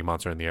flying spaghetti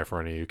monster in the air for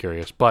any of you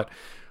curious. But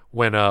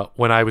when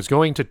I was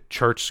going to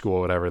church school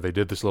or whatever, they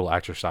did this little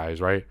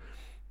exercise, right?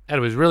 And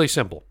it was really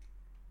simple.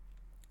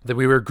 That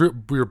we were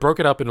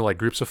broken up into like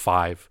groups of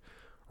 5.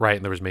 right?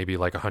 And there was maybe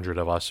like 100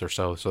 of us or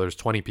so. So there's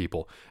 20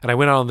 people. And I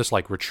went out on this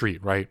like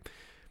retreat, right?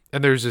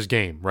 And there's this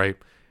game, right?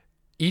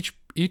 Each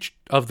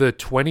of the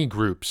 20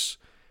 groups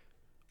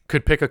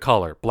could pick a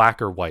color,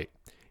 black or white.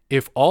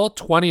 If all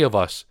 20 of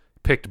us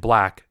picked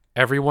black,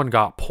 everyone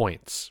got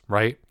points,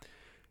 right?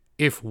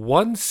 If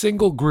one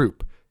single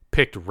group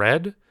picked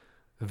red,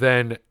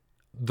 then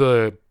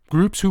the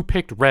groups who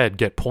picked red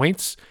get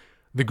points.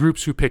 The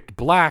groups who picked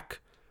black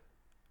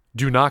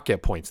do not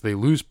get points. They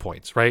lose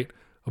points, right?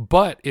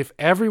 But if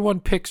everyone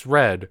picks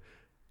red,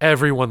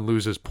 everyone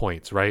loses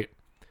points, right?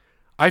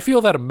 I feel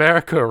that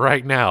America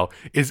right now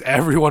is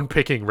everyone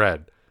picking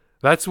red.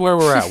 That's where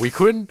we're at. We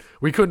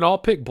couldn't all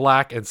pick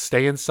black and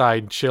stay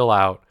inside, chill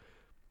out,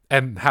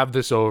 and have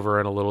this over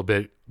in a little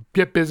bit.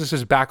 Get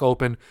businesses back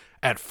open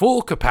at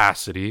full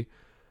capacity,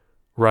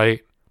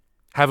 right?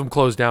 Have them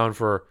closed down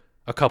for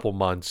a couple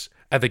months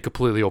and then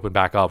completely open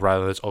back up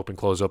rather than this open,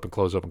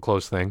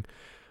 close thing,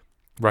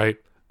 right?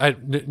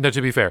 Now,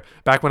 to be fair,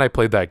 back when I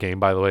played that game,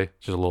 by the way,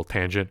 just a little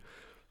tangent,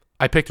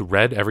 I picked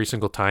red every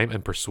single time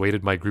and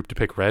persuaded my group to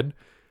pick red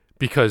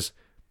because,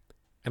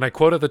 and I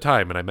quote at the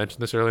time, and I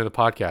mentioned this earlier in the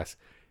podcast,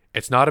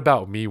 it's not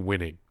about me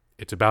winning.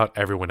 It's about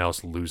everyone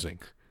else losing.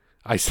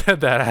 I said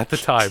that at the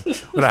time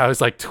when I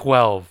was like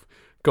 12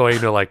 going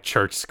to like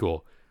church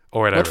school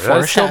or whatever. What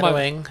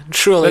foreshadowing.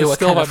 Truly, what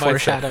kind of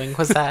foreshadowing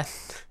was that?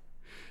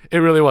 It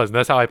really was. And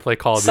that's how I play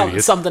Call of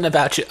Duty. Something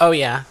about you. Oh,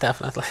 yeah,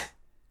 definitely.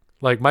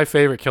 Like, my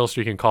favorite kill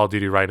streak in Call of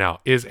Duty right now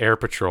is Air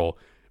Patrol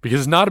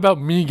because it's not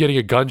about me getting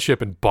a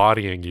gunship and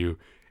bodying you.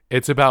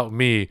 It's about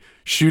me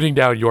shooting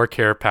down your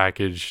care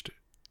packaged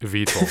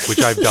VTOL, which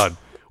I've done.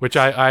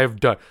 I've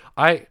done.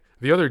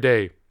 The other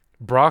day,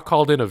 Brock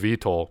called in a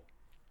VTOL.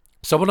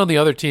 Someone on the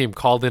other team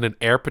called in an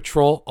Air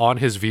Patrol on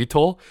his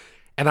VTOL,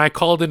 and I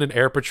called in an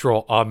Air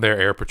Patrol on their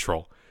Air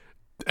Patrol.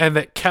 And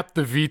that kept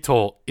the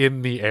VTOL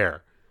in the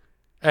air.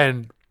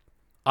 And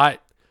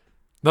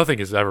nothing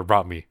has ever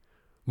brought me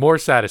more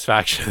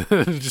satisfaction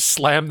than just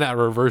slam that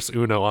reverse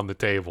Uno on the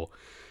table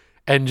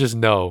and just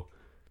know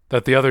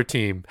that the other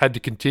team had to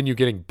continue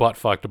getting butt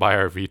fucked by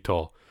our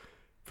VTOL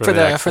for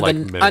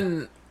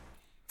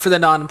the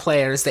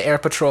non-players, the Air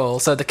Patrol.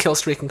 So the kill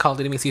streak in Call of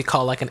Duty means you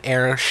call like an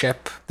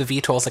airship. The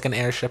VTOL's like an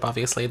airship,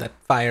 obviously, that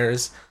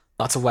fires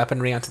lots of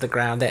weaponry onto the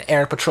ground. The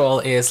Air Patrol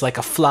is like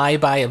a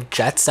flyby of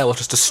jets that will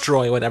just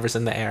destroy whatever's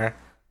in the air.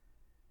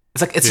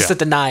 It's just a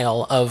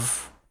denial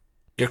of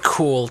your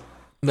cool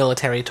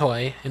military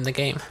toy in the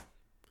game.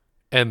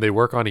 And they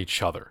work on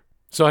each other.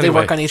 So anyway, they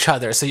work on each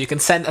other, so you can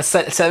send a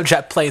set of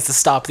jet planes to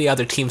stop the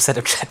other team's set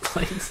of jet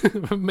planes.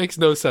 It makes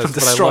no sense, from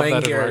destroying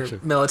but I love that your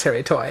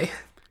military toy.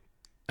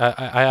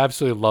 I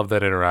absolutely love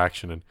that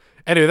interaction. And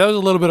anyway, that was a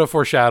little bit of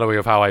foreshadowing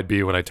of how I'd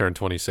be when I turned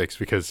 26,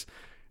 because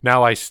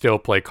now I still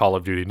play Call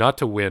of Duty, not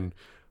to win,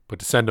 but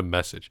to send a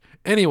message.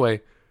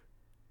 Anyway,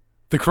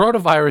 the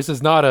coronavirus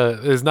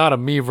is not a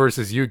me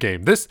versus you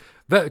game.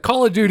 That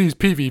Call of Duty's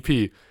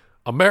PvP.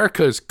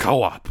 America's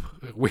co-op.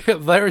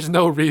 There's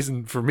no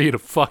reason for me to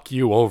fuck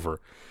you over.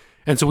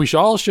 And so we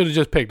all should have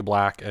just picked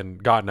black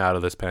and gotten out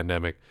of this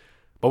pandemic.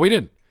 But we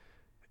didn't.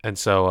 And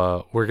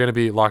so we're going to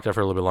be locked up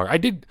for a little bit longer. I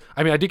did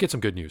get some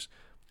good news.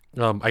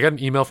 I got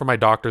an email from my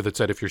doctor that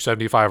said if you're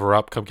 75 or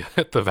up, come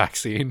get the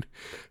vaccine.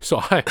 So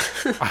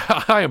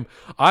the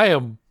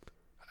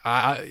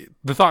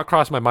thought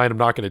crossed my mind, I'm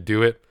not going to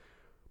do it.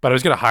 But I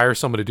was going to hire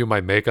someone to do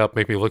my makeup,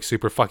 make me look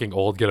super fucking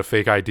old, get a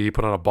fake ID,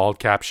 put on a bald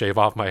cap, shave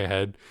off my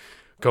head,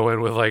 go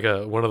in with like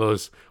one of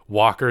those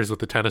walkers with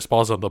the tennis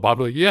balls on the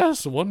bottom. Like,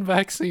 yes, one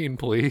vaccine,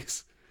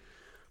 please.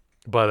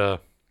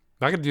 But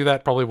not going to do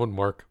that. Probably wouldn't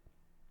work.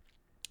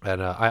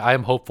 And I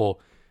am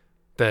hopeful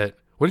that,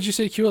 what did you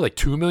say, Q? Like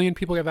 2 million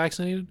people got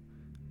vaccinated?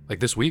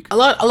 Like this week? A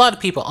lot of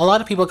people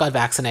got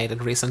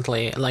vaccinated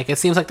recently. Like, it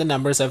seems like the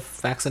numbers of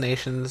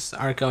vaccinations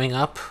are going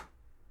up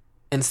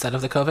instead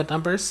of the COVID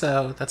numbers,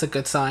 so that's a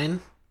good sign.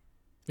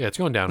 Yeah, it's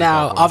going down.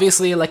 Now,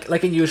 obviously, like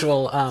in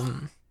usual,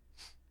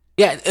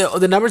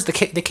 the numbers, the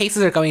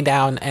cases are going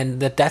down, and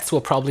the deaths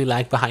will probably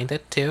lag behind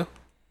it too.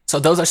 So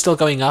those are still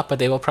going up, but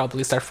they will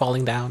probably start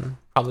falling down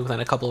probably within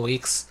a couple of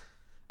weeks,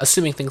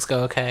 assuming things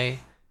go okay.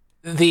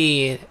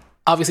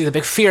 Obviously the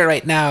big fear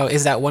right now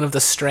is that one of the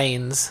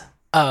strains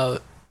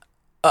that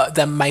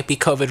might be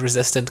COVID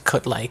resistant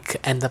could like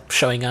end up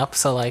showing up.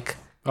 So like,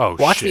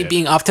 watch me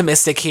being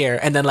optimistic here,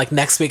 and then like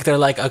next week they're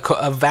like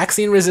a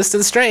vaccine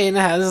resistant strain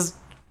has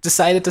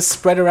decided to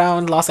spread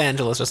around Los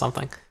Angeles or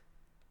something.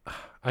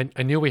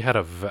 I knew we had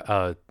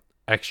a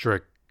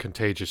extra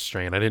contagious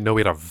strain. I didn't know we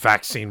had a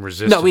vaccine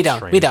resistant. No, we don't.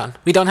 Strain.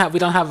 We don't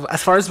have.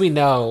 As far as we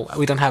know,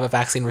 we don't have a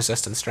vaccine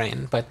resistant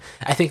strain. But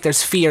I think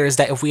there's fears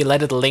that if we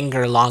let it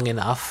linger long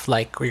enough,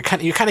 like you're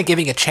kind of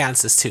giving it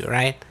chances to,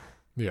 right?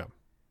 Yeah.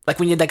 Like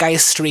when the guy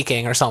is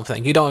streaking or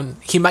something,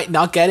 he might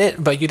not get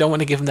it, but you don't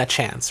want to give him that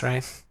chance,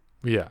 right?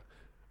 Yeah.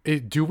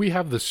 Do we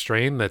have the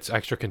strain that's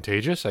extra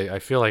contagious? I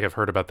feel like I've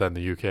heard about that in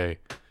the UK.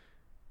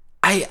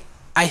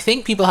 I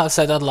think people have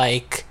said that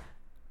like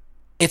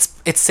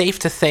it's safe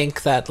to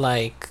think that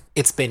like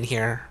it's been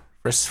here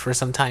for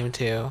some time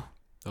too.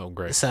 Oh,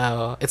 great.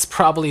 So it's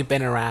probably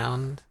been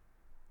around.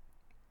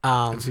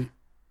 Um,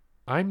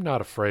 I'm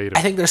not afraid of.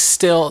 I think there's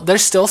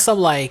still some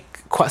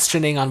like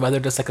questioning on whether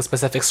there's like a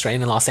specific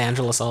strain in Los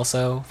Angeles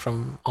also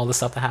from all the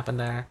stuff that happened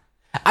there.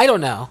 I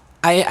don't know.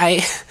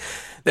 I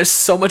there's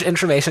so much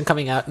information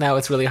coming out now.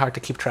 It's really hard to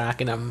keep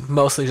track, and I'm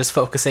mostly just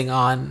focusing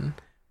on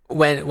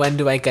when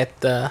do I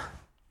get the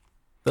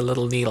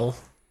little needle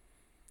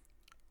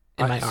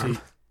in my arm.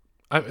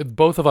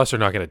 Both of us are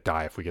not going to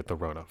die if we get the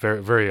Rona.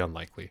 Very, very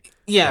unlikely.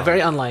 Yeah,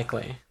 very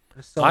unlikely.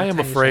 I am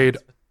afraid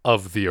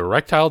of the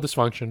erectile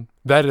dysfunction.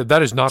 That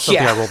is not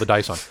something I roll the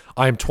dice on.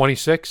 I am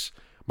 26.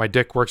 My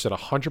dick works at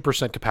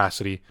 100%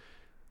 capacity.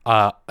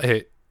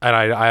 And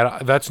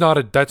that's not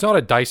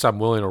a dice I'm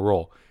willing to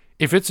roll.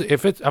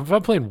 If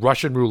I'm playing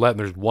Russian roulette and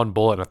there's one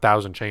bullet in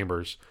 1,000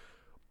 chambers,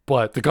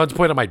 but the gun's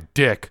pointed at my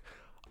dick,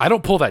 I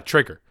don't pull that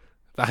trigger.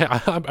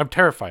 I'm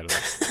terrified of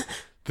that.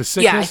 The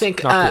sickness. Yeah, I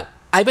think cool.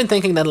 I've been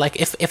thinking that like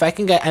if I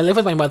can get, I live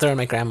with my mother and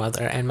my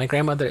grandmother, and my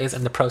grandmother is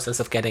in the process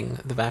of getting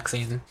the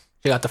vaccine.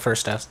 She got the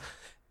first dose,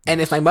 and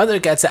if my mother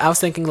gets it, I was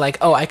thinking like,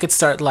 oh, I could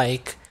start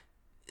like,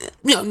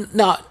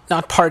 not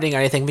partying or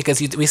anything, because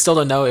we still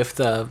don't know if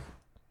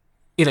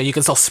you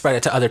can still spread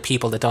it to other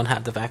people that don't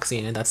have the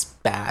vaccine, and that's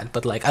bad.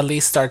 But like at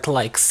least start to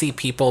like see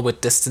people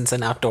with distance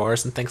and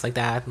outdoors and things like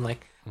that, and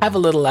like have a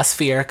little less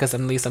fear, because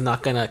at least I'm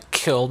not gonna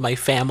kill my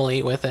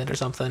family with it or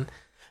something.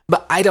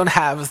 But I don't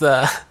have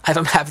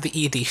the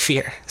ED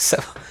fear,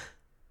 so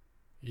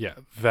yeah,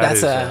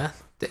 that's I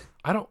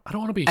don't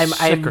want to be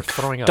sick or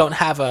throwing up. Don't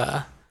have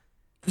a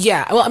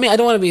yeah. Well, I mean, I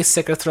don't want to be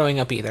sick or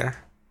throwing up either,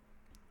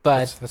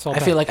 but that's all I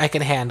feel like I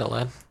can handle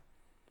it.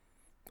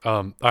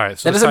 All right.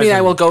 So that doesn't mean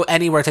I will go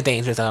anywhere to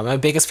danger though. My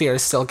biggest fear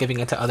is still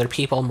giving it to other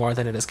people more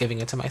than it is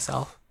giving it to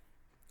myself.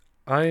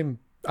 I'm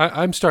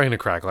starting to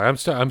crack.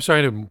 Like I'm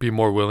starting to be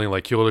more willing.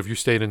 Like, Huel, if you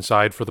stayed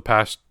inside for the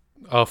past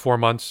 4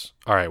 months,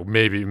 all right,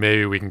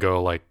 maybe we can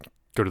go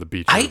to the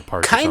beach. I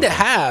kind of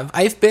have.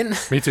 I've been.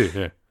 Me too.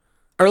 Yeah.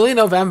 Early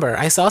November,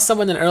 I saw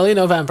someone in early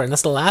November, and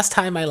that's the last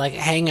time I like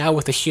hang out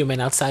with a human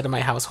outside of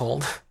my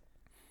household.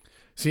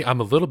 See,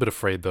 I'm a little bit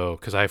afraid though,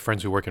 because I have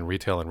friends who work in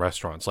retail and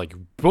restaurants. Like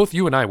both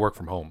you and I work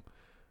from home,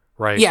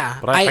 right? Yeah,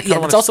 but I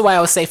that's also why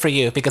I was safe for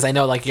you, because I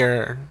know like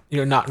you're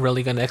not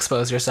really going to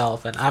expose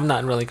yourself, and I'm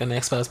not really going to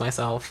expose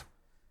myself.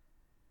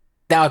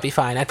 That would be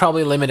fine. I'd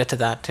probably limit it to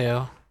that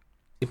too.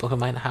 People who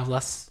might have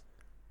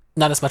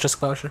not as much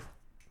exposure.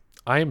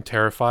 I am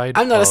terrified.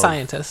 I'm not a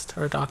scientist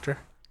or a doctor.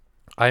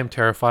 I am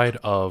terrified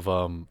of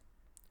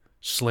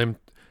slim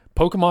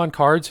Pokemon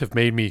cards have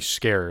made me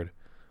scared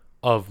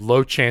of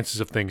low chances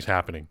of things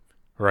happening,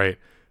 right?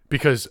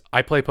 Because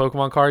I play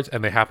Pokemon cards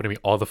and they happen to me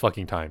all the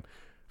fucking time.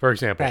 For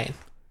example, right.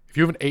 If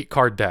you have an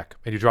 8-card deck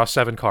and you draw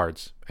 7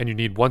 cards and you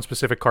need one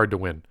specific card to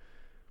win,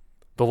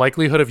 the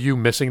likelihood of you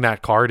missing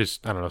that card is,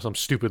 I don't know, some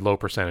stupid low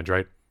percentage,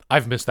 right?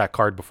 I've missed that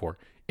card before.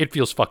 It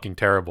feels fucking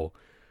terrible,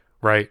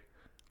 right?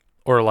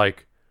 Or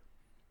like,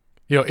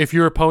 if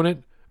your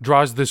opponent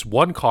draws this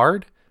one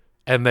card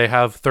and they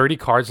have 30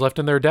 cards left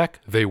in their deck,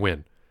 they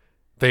win.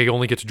 They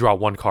only get to draw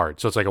one card.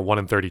 So it's like a 1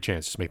 in 30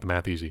 chance. Just make the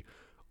math easy.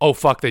 Oh,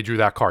 fuck, they drew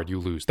that card. You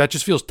lose. That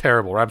just feels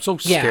terrible. Right? I'm so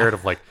scared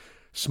of like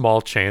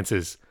small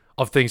chances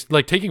of things,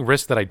 like taking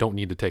risks that I don't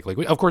need to take. Like,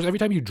 of course, every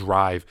time you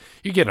drive,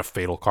 you get in a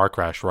fatal car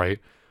crash, right?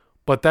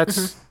 But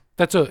that's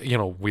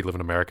we live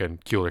in America,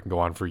 and Keeler can go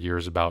on for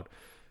years about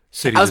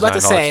city I was about to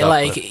design,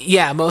 say,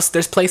 stuff,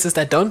 there's places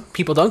that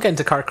people don't get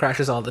into car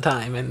crashes all the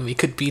time, and we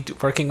could be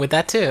working with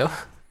that too.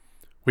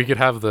 We could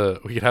have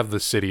the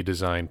city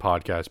design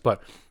podcast,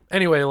 but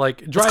anyway, like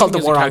driving. It's called the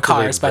War on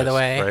Cars, by the risk,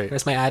 way. right?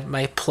 There's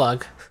my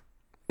plug.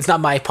 It's not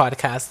my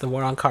podcast. The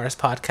War on Cars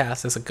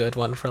podcast is a good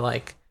one for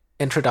like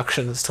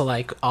introductions to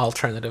like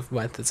alternative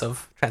methods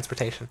of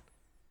transportation.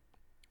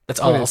 That's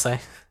all I'll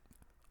say.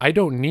 I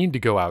don't need to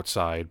go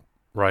outside,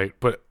 right?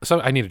 But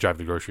I need to drive to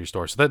the grocery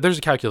store. So there's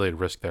a calculated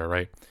risk there,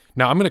 right?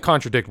 Now, I'm going to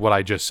contradict what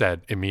I just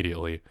said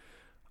immediately.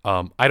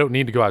 I don't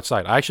need to go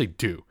outside. I actually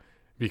do,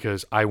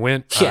 because I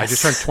went, I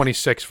just turned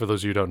 26, for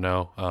those of you who don't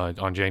know,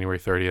 on January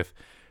 30th.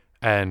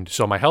 And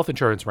so my health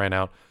insurance ran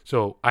out.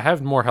 So I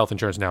have more health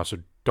insurance now, so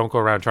don't go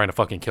around trying to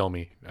fucking kill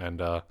me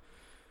and,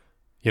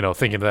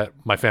 thinking that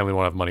my family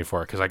won't have money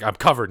for it, because I'm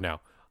covered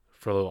now,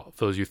 for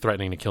those of you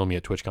threatening to kill me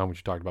at TwitchCon, which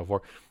you talked about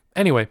before.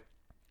 Anyway,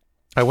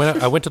 I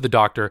went to the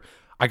doctor.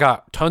 I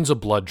got tons of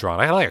blood drawn.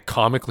 I had like a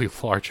comically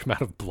large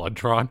amount of blood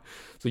drawn.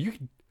 So you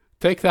can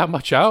take that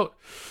much out?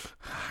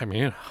 I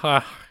mean,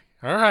 all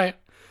right.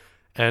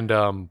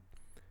 And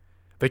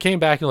they came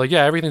back and like,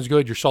 yeah, everything's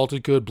good. Your salt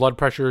is good. Blood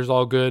pressure is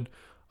all good.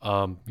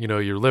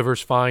 Your liver's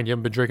fine. You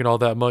haven't been drinking all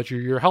that much.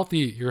 You're healthy.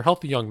 You're a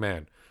healthy young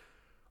man.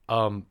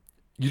 You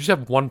just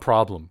have one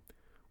problem.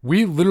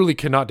 We literally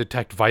cannot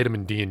detect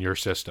vitamin D in your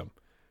system.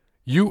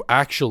 You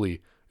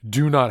actually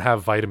do not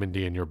have vitamin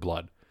D in your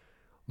blood.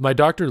 My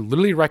doctor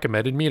literally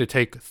recommended me to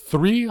take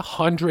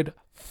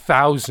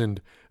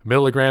 300,000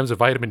 milligrams of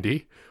vitamin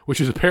D, which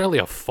is apparently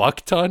a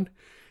fuck ton.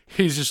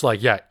 He's just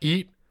like, yeah,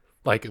 eat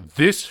like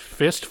this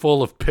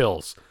fistful of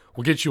pills.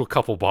 We'll get you a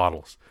couple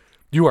bottles.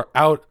 You are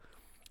out.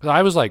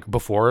 I was like,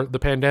 before the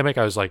pandemic,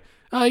 I was like,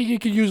 you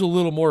could use a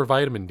little more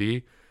vitamin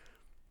D.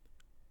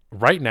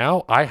 right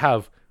now I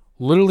have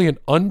literally an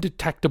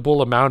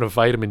undetectable amount of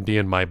vitamin D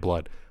in my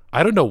blood.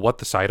 I don't know what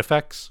the side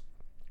effects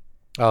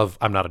of,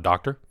 I'm not a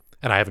doctor,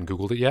 and I haven't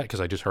Googled it yet because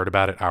I just heard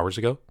about it hours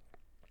ago.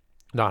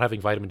 Not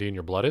having vitamin D in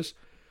your blood is.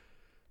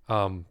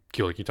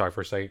 Keely, can you talk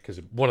for a second?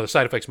 Because one of the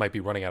side effects might be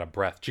running out of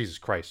breath. Jesus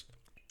Christ.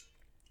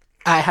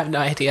 I have no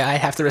idea. I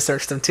have to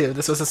research them too.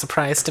 This was a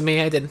surprise to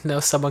me. I didn't know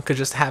someone could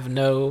just have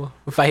no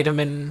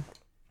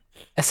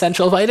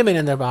essential vitamin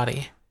in their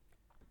body.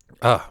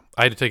 I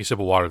had to take a sip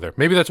of water there.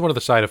 Maybe that's one of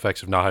the side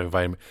effects of not having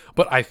vitamin.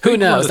 But I think who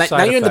knows?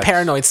 Now you're in the effects,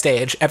 paranoid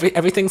stage.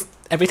 Every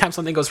time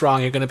something goes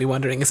wrong, you're going to be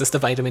wondering, is this the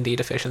vitamin D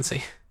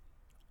deficiency?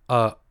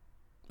 So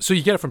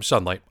you get it from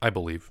sunlight, I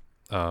believe,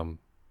 from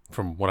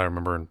what I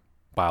remember in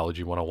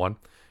Biology 101.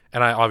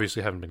 And I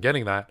obviously haven't been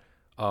getting that.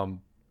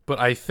 But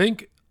I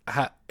think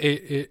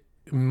it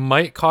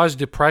might cause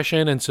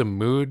depression and some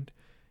mood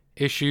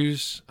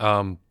issues.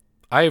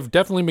 I've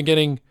definitely been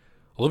getting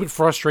a little bit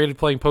frustrated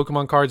playing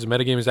Pokemon cards. The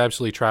metagame is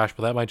absolutely trash,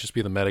 but that might just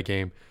be the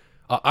metagame.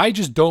 I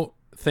just don't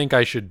think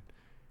I should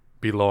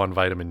be low on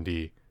vitamin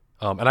D.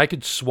 And I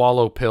could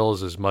swallow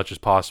pills as much as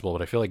possible,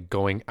 but I feel like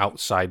going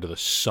outside to the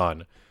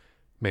sun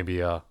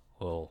maybe a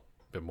little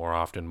bit more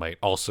often might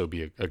also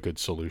be a good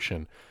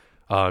solution.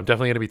 I'm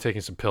definitely going to be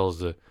taking some pills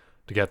to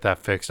get that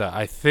fixed.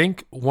 I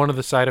think one of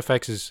the side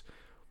effects is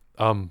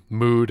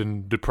mood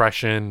and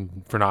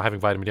depression for not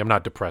having vitamin D. I'm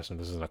not depressed, and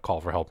this isn't a call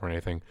for help or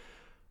anything.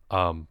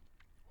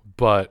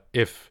 But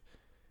if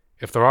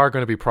there are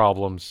going to be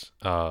problems,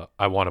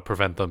 I want to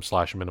prevent them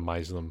 /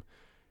 minimize them,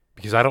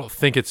 because I don't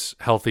think it's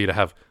healthy to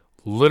have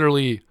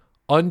literally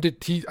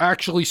he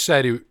actually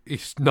said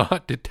it's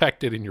not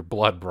detected in your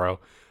blood, bro.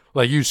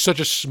 Like, you such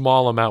a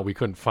small amount we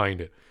couldn't find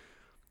it.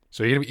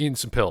 So you're gonna be eating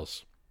some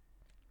pills,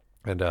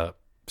 and so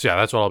yeah,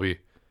 that's what I'll be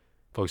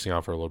focusing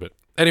on for a little bit.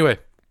 Anyway,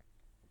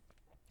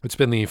 it's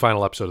been the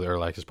final episode of the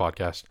Early Access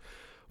Podcast.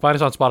 Find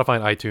us on Spotify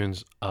and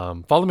iTunes.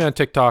 Follow me on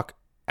TikTok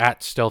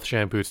at Stealth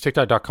Shampoo. It's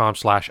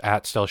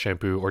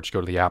tiktok.com/@StealthShampoo, or just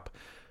go to the app.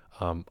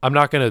 I'm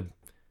not gonna,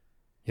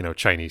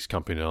 Chinese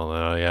company.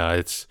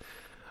 Yeah,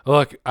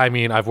 look. I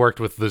mean, I've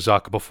worked with the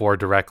Zuck before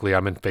directly.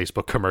 I'm in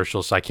Facebook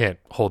commercials, so I can't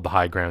hold the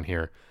high ground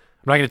here.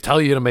 I'm not gonna tell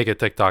you to make a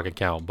TikTok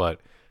account, but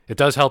it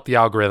does help the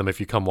algorithm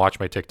if you come watch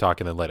my TikTok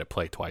and then let it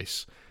play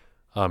twice,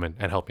 and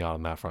help me out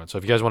on that front. So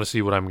if you guys want to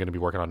see what I'm going to be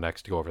working on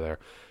next, go over there.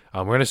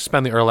 We're going to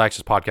suspend the Early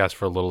Access Podcast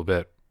for a little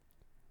bit.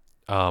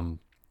 I'm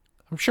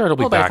sure it'll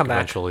be back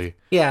eventually.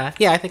 Yeah,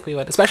 I think we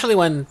would, especially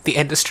when the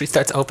industry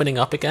starts opening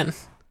up again.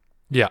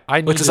 Yeah,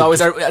 which is always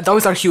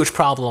our huge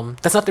problem.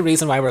 That's not the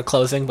reason why we're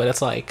closing, but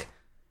it's like,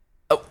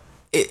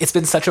 it's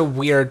been such a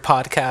weird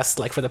podcast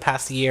like for the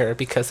past year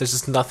because there's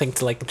just nothing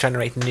to like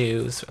generate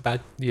news about.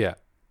 Yeah.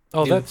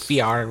 That's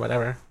VR and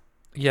whatever.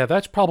 Yeah,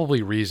 that's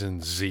probably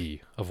reason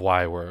Z of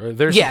why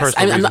there's yes, some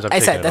personal reasons. I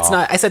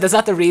said that's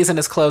not the reason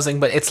it's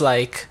closing, but it's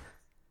like,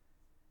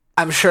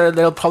 I'm sure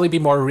there'll probably be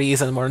more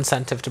reason, more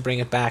incentive to bring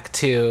it back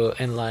to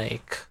in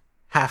like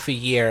half a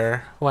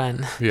year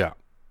when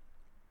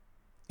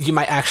you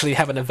might actually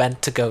have an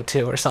event to go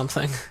to or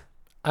something.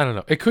 I don't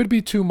know. It could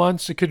be 2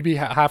 months. It could be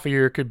half a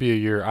year. It could be a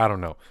year. I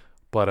don't know.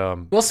 But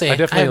we'll see. I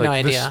have no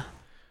idea.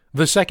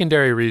 The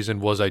secondary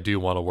reason was I do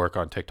want to work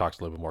on TikToks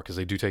a little bit more because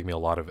they do take me a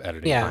lot of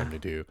editing time to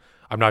do.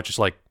 I'm not just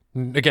like,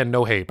 again,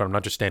 no hate, but I'm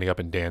not just standing up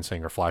and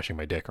dancing or flashing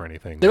my dick or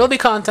anything. There will be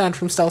content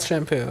from Stealth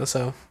Shampoo,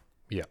 so.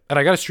 Yeah. And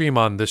I got to stream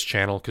on this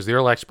channel because the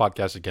Early Access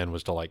Podcast, again,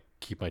 was to like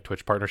keep my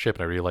Twitch partnership,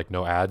 and I really like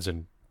no ads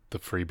and the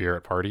free beer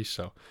at parties.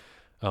 So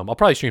I'll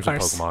probably stream some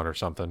Pokemon or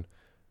something,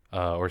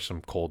 or some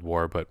Cold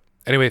War. But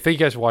anyway, thank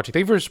you guys for watching.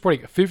 Thank you for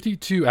supporting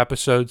 52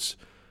 episodes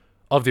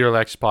of the Early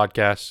Access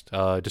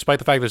Podcast, despite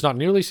the fact that it's not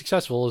nearly as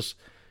successful as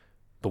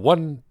the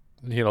one,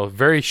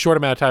 very short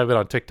amount of time I've been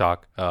on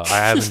TikTok. I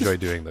have enjoyed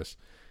doing this.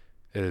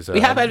 It is. We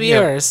have had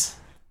viewers.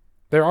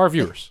 There are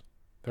viewers.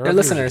 They're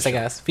listeners, I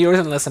guess. Viewers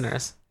and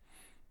listeners.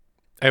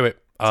 Anyway,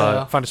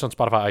 find us on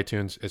Spotify,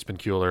 iTunes. It's been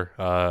cooler.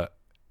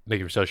 Thank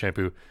you for Stealth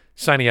Shampoo.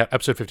 Signing out,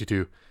 episode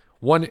 52.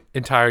 1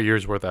 entire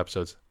year's worth of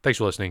episodes. Thanks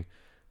for listening.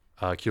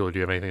 Keeler, do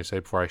you have anything to say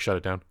before I shut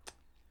it down?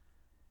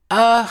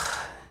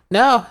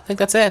 No, I think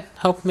that's it.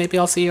 Hope maybe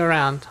I'll see you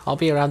around. I'll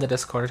be around the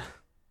Discord.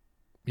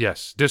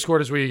 Yes,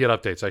 Discord is where you get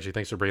updates. Actually,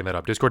 thanks for bringing that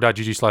up.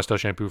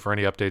 Discord.gg/StealthShampoo for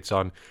any updates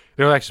on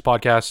the Early Access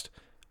Podcast.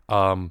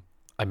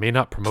 I may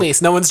not promote.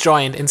 Please, no one's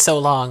joined in so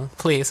long.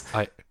 Please.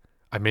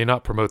 I may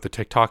not promote the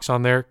TikToks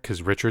on there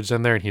because Richard's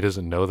in there and he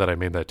doesn't know that I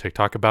made that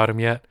TikTok about him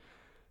yet.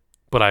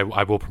 But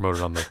I will promote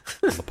it on the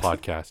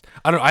podcast.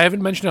 I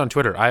haven't mentioned it on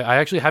Twitter. I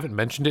actually haven't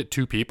mentioned it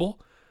to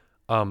people.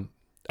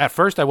 At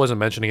first, I wasn't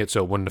mentioning it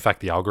so it wouldn't affect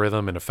the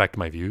algorithm and affect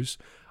my views.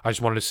 I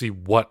just wanted to see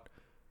what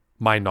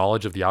my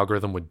knowledge of the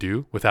algorithm would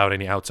do without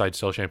any outside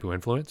Stealth Shampoo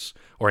influence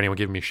or anyone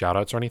giving me shout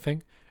outs or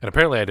anything. And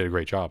apparently I did a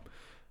great job.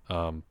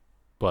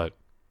 But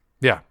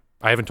yeah,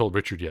 I haven't told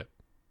Richard yet.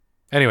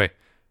 Anyway,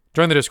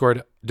 join the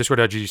Discord,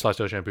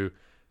 discord.gg/StealthShampoo.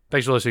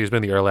 Thanks for listening. It's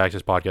been the Early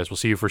Access Podcast. We'll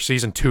see you for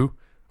season 2, or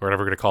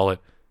whatever we're going to call it,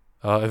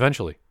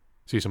 eventually.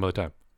 See you some other time.